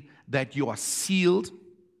can mean that you are sealed,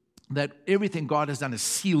 that everything God has done is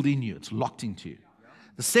sealed in you. It's locked into you.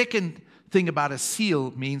 The second thing about a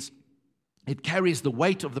seal means it carries the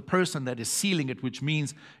weight of the person that is sealing it, which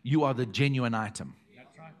means you are the genuine item.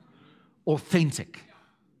 That's right. Authentic.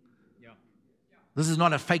 Yeah. This is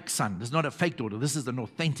not a fake son. This is not a fake daughter. This is an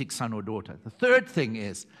authentic son or daughter. The third thing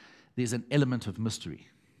is there's an element of mystery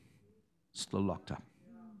still locked up.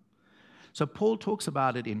 So Paul talks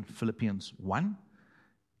about it in Philippians 1,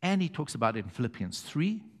 and he talks about it in Philippians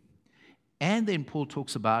 3, and then Paul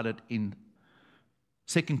talks about it in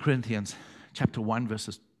 2 Corinthians chapter 1,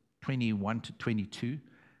 verses 21 to 22.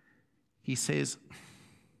 He says,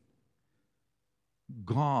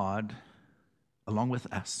 God, along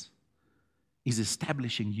with us, is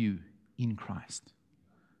establishing you in Christ,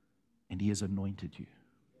 and he has anointed you.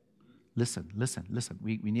 Listen.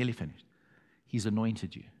 We nearly finished. He's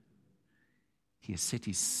anointed you. He has set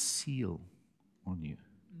his seal on you.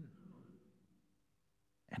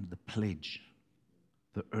 And the pledge,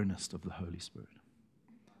 the earnest of the Holy Spirit.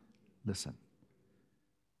 Listen.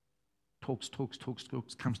 Talks,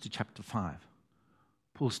 comes to chapter 5.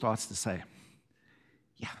 Paul starts to say,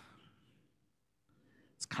 yeah,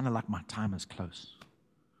 it's kind of like my time is close.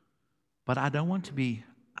 But I don't want to be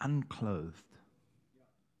unclothed.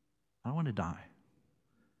 I don't want to die.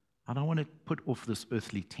 I don't want to put off this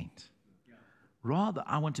earthly tent. Rather,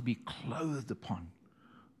 I want to be clothed upon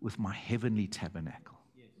with my heavenly tabernacle,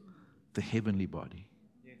 the heavenly body.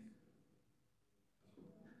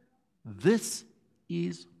 This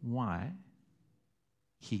is why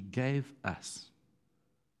he gave us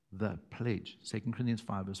the pledge. 2 Corinthians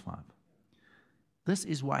 5 verse 5. This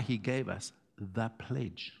is why he gave us the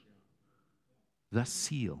pledge, the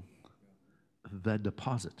seal, the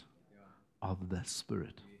deposit of the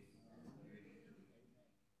Spirit.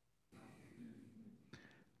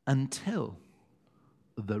 Until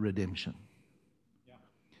the redemption.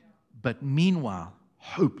 But meanwhile,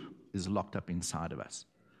 hope is locked up inside of us.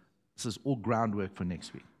 This is all groundwork for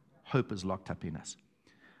next week. Hope is locked up in us.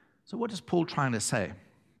 So what is Paul trying to say?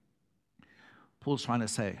 Paul's trying to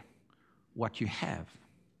say, what you have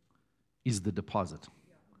is the deposit.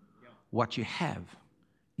 What you have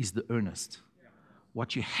is the earnest.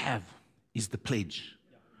 What you have is the pledge.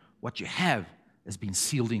 What you have has been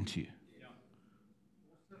sealed into you.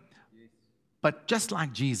 But just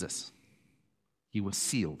like Jesus, he was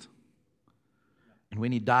sealed. And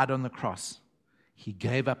when he died on the cross, he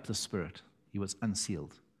gave up the Spirit. He was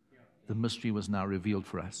unsealed. The mystery was now revealed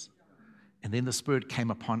for us. And then the Spirit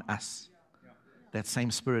came upon us. That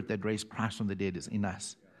same Spirit that raised Christ from the dead is in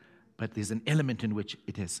us. But there's an element in which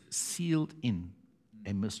it has sealed in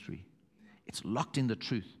a mystery. It's locked in the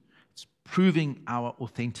truth. It's proving our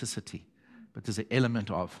authenticity. But there's an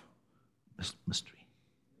element of mystery.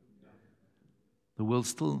 The world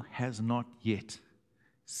still has not yet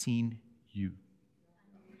seen you.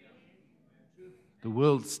 The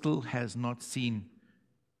world still has not seen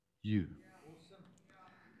you.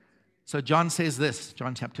 So John says this,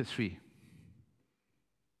 John chapter 3.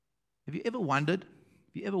 Have you ever wondered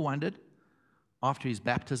after his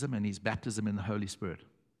baptism and his baptism in the Holy Spirit,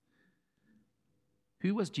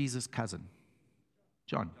 who was Jesus' cousin?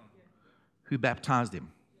 John. Who baptized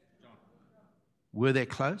him? Were they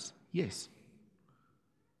close? Yes.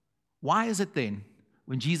 Why is it then,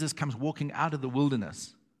 when Jesus comes walking out of the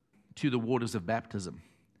wilderness to the waters of baptism,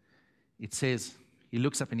 it says, he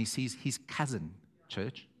looks up and he sees his cousin,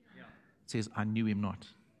 church. It says, I knew him not.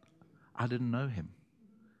 I didn't know him.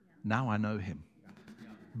 Now I know him.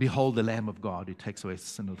 Behold the Lamb of God who takes away the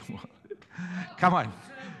sin of the world. Come on.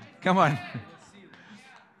 Come on.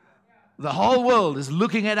 The whole world is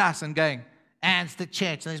looking at us and going, and it's the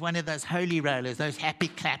church. There's one of those holy rollers, those happy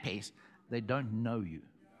clappies. They don't know you.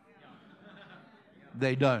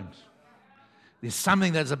 They don't. There's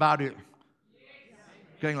something that's about it.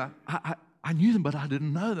 Going like, I knew them, but I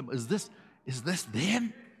didn't know them. Is this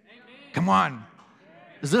them? Come on.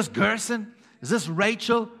 Is this Gerson? Is this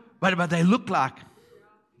Rachel? But they look like.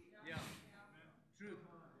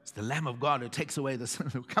 It's the Lamb of God who takes away the sin.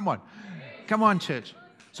 Come on. Come on, church.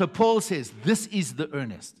 So Paul says, this is the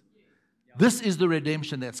earnest. This is the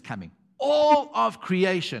redemption that's coming. All of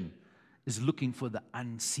creation is looking for the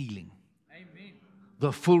unsealing. Amen.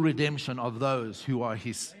 The full redemption of those who are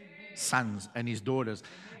his sons and his daughters.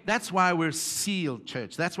 That's why we're sealed,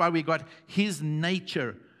 church. That's why we got his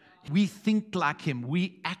nature. We think like him.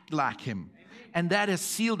 We act like him. And that has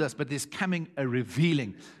sealed us, but there's coming a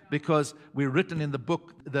revealing because we're written in the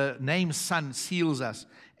book, the name Son seals us,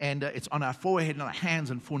 and it's on our forehead and our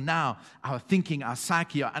hands, and for now, our thinking, our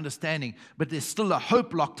psyche, our understanding, but there's still a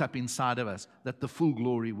hope locked up inside of us that the full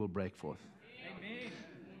glory will break forth. Amen.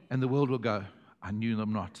 And the world will go, I knew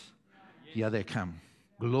them not. Here they come.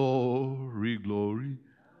 Glory, glory,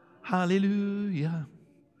 hallelujah.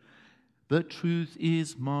 The truth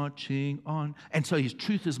is marching on. And so his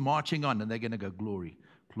truth is marching on, and they're going to go, glory,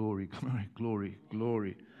 glory, glory, glory,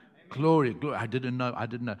 glory, glory, glory. I didn't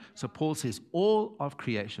know. So Paul says all of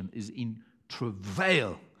creation is in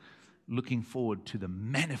travail, looking forward to the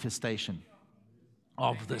manifestation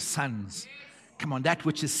of the sons. Come on, that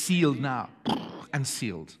which is sealed now,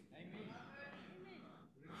 unsealed.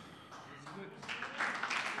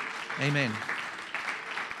 Amen.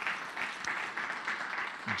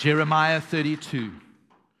 Jeremiah 32.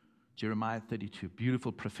 Jeremiah 32.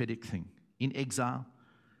 Beautiful prophetic thing. In exile,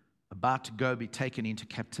 about to go be taken into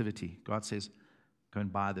captivity. God says, go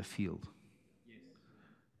and buy the field. Yes.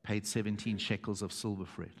 Paid 17 shekels of silver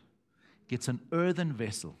for it. Gets an earthen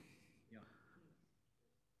vessel. Yeah.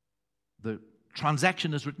 The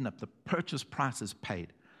transaction is written up. The purchase price is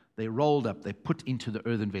paid. They rolled up. They put into the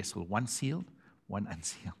earthen vessel. One sealed, one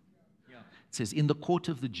unsealed. Yeah. It says, in the court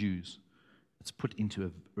of the Jews, it's put into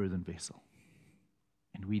an earthen vessel.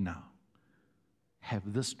 And we now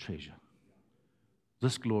have this treasure,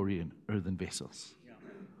 this glory in earthen vessels.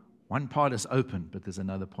 One part is open, but there's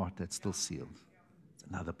another part that's still sealed. There's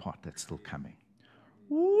another part that's still coming.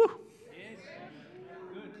 Woo!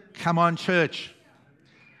 Come on, church.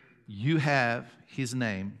 You have his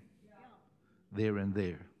name there and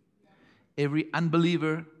there. Every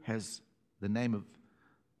unbeliever has the name of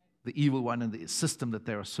the evil one and the system that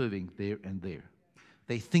they are serving there and there.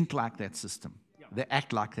 They think like that system. They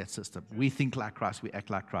act like that system. We think like Christ. We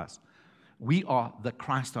act like Christ. We are the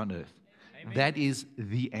Christ on earth. Amen. That is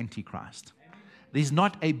the Antichrist. Amen. There's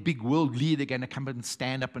not a big world leader going to come and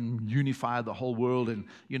stand up and unify the whole world and,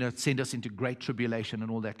 send us into great tribulation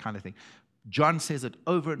and all that kind of thing. John says it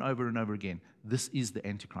over and over and over again. This is the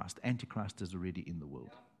Antichrist. Antichrist is already in the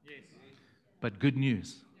world. Yes. But good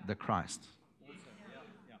news, the Christ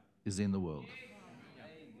is in the world.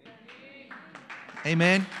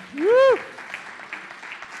 Amen. Woo!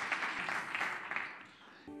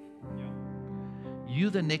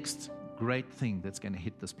 You're the next great thing that's going to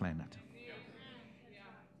hit this planet.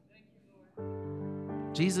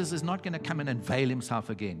 Jesus is not going to come and unveil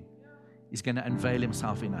himself again. He's going to unveil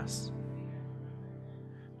himself in us.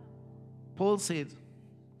 Paul said,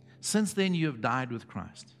 since then you have died with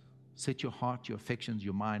Christ. Set your heart, your affections,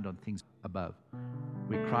 your mind on things above,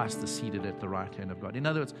 where Christ is seated at the right hand of God. In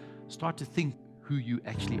other words, start to think who you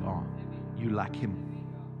actually are. You like him.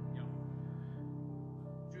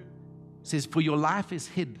 It says, for your life is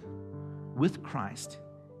hid with Christ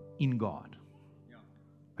in God.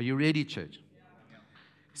 Are you ready, church?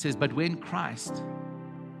 It says, but when Christ,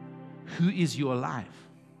 who is your life,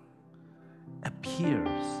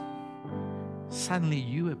 appears, suddenly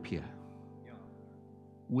you appear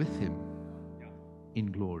with him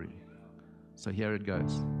in glory. So here it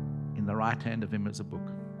goes. In the right hand of him is a book.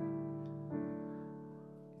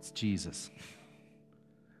 It's Jesus.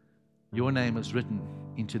 Your name is written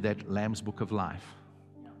into that Lamb's book of life.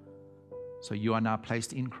 So you are now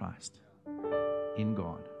placed in Christ, in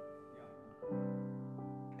God.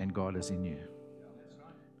 And God is in you.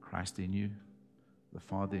 Christ in you, the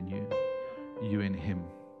Father in you, you in him.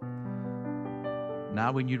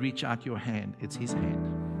 Now when you reach out your hand, it's his hand.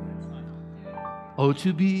 Oh,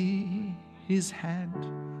 to be his hand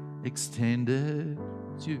extended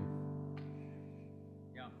to you.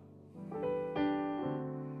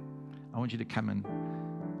 I want you to come in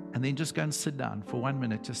and then just go and sit down for 1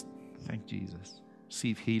 minute. Just thank Jesus.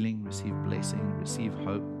 Receive healing, receive blessing, receive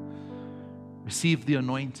hope. Receive the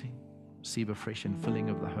anointing. Receive a fresh infilling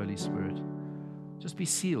of the Holy Spirit. Just be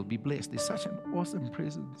sealed, be blessed. There's such an awesome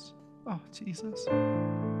presence. Oh, Jesus.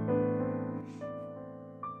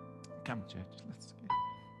 Come, church. Let's go.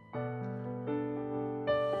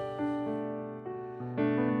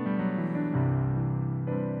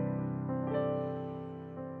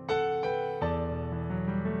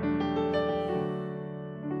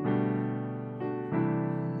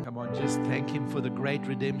 Come on, just thank Him for the great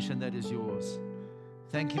redemption that is yours.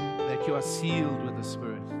 Thank Him that you are sealed with the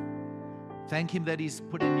Spirit. Thank Him that He's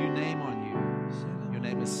put a new name on you. Your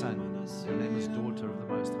name is Son. Your name is Daughter of the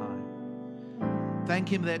Most High. Thank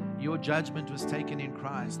Him that your judgment was taken in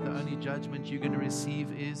Christ. The only judgment you're going to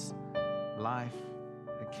receive is life,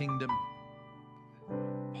 a kingdom.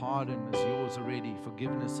 Pardon is yours already.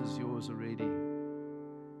 Forgiveness is yours already.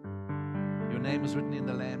 Your name is written in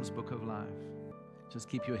the Lamb's Book of Life. Just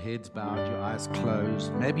keep your heads bowed, your eyes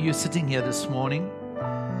closed. Maybe you're sitting here this morning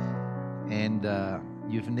and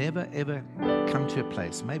you've never ever come to a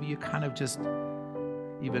place. Maybe you're kind of just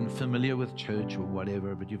even familiar with church or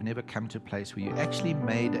whatever, but you've never come to a place where you actually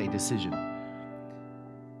made a decision.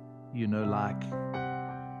 You know, like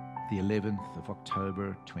the 11th of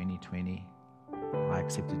October, 2020, I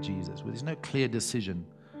accepted Jesus. Well, there's no clear decision.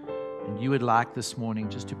 And you would like this morning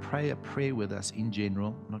just to pray a prayer with us in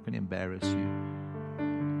general. I'm not going to embarrass you.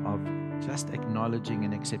 Of just acknowledging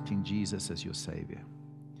and accepting Jesus as your Savior.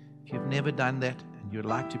 If you've never done that and you'd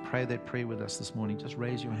like to pray that prayer with us this morning, just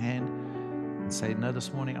raise your hand and say, no,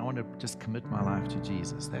 this morning I want to just commit my life to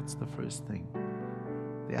Jesus. That's the first thing.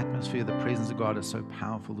 The atmosphere, the presence of God is so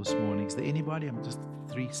powerful this morning. Is there anybody? I'm just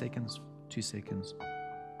 3 seconds, 2 seconds,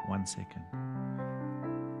 1 second.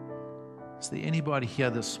 Is there anybody here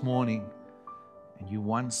this morning and you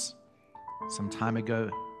once, some time ago,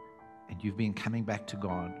 and you've been coming back to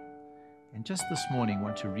God, and just this morning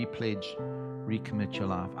want to repledge, recommit your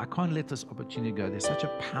life? I can't let this opportunity go. There's such a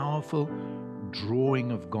powerful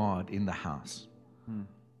drawing of God in the house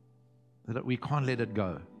that we can't let it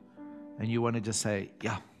go. And you want to just say,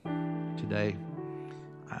 yeah, today,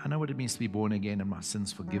 I know what it means to be born again and my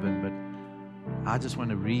sins forgiven, but I just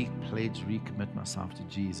want to repledge, recommit myself to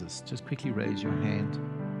Jesus. Just quickly raise your hand.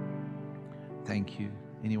 Thank you.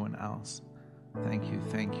 Anyone else? Thank you,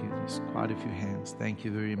 thank you. There's quite a few hands. Thank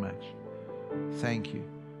you very much. Thank you.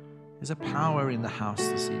 There's a power in the house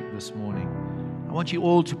this morning. I want you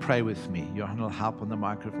all to pray with me. Johan will help on the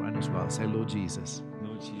microphone as well. Say, Lord Jesus.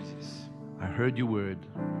 Lord Jesus. I heard your word.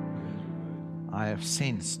 I have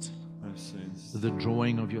sensed the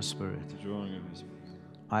drawing of your Spirit.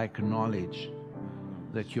 I acknowledge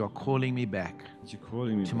that you are calling me back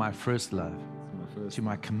to my first love, to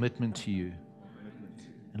my commitment to you.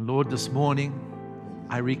 And Lord, this morning,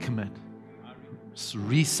 I recommit,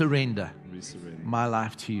 resurrender my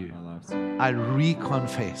life to you. I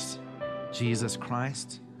reconfess, Jesus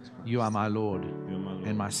Christ, you are my Lord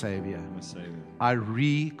and my Savior. I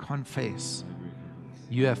reconfess,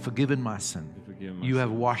 you have forgiven my sin. You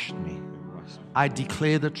have washed me. I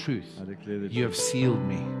declare the truth. You have sealed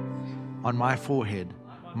me on my forehead,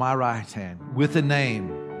 my right hand, with a name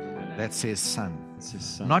that says Son.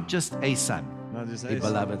 Not just a son, a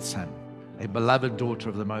beloved son, a beloved daughter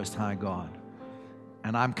of the Most High God.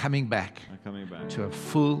 And I'm coming back to a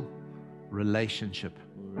full relationship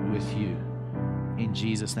with you in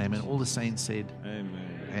Jesus' name. And all the saints said,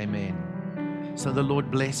 Amen. So the Lord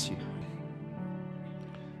bless you.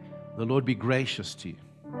 The Lord be gracious to you.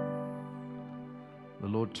 The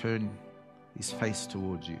Lord turn His face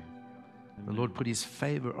towards you. The Lord put His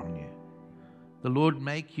favor on you. The Lord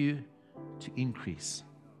make you to increase,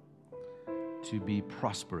 to be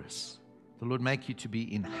prosperous. The Lord make you to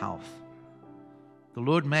be in health. The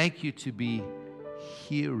Lord make you to be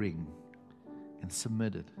hearing and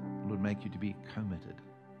submitted. The Lord make you to be committed.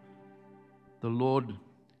 The Lord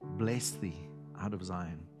bless thee out of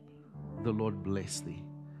Zion. The Lord bless thee.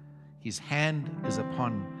 His hand is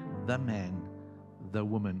upon the man, the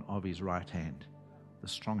woman of his right hand. The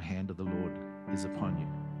strong hand of the Lord is upon you.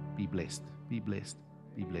 Be blessed. Be blessed.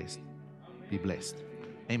 Be blessed. Be blessed.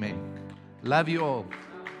 Amen. Love you all.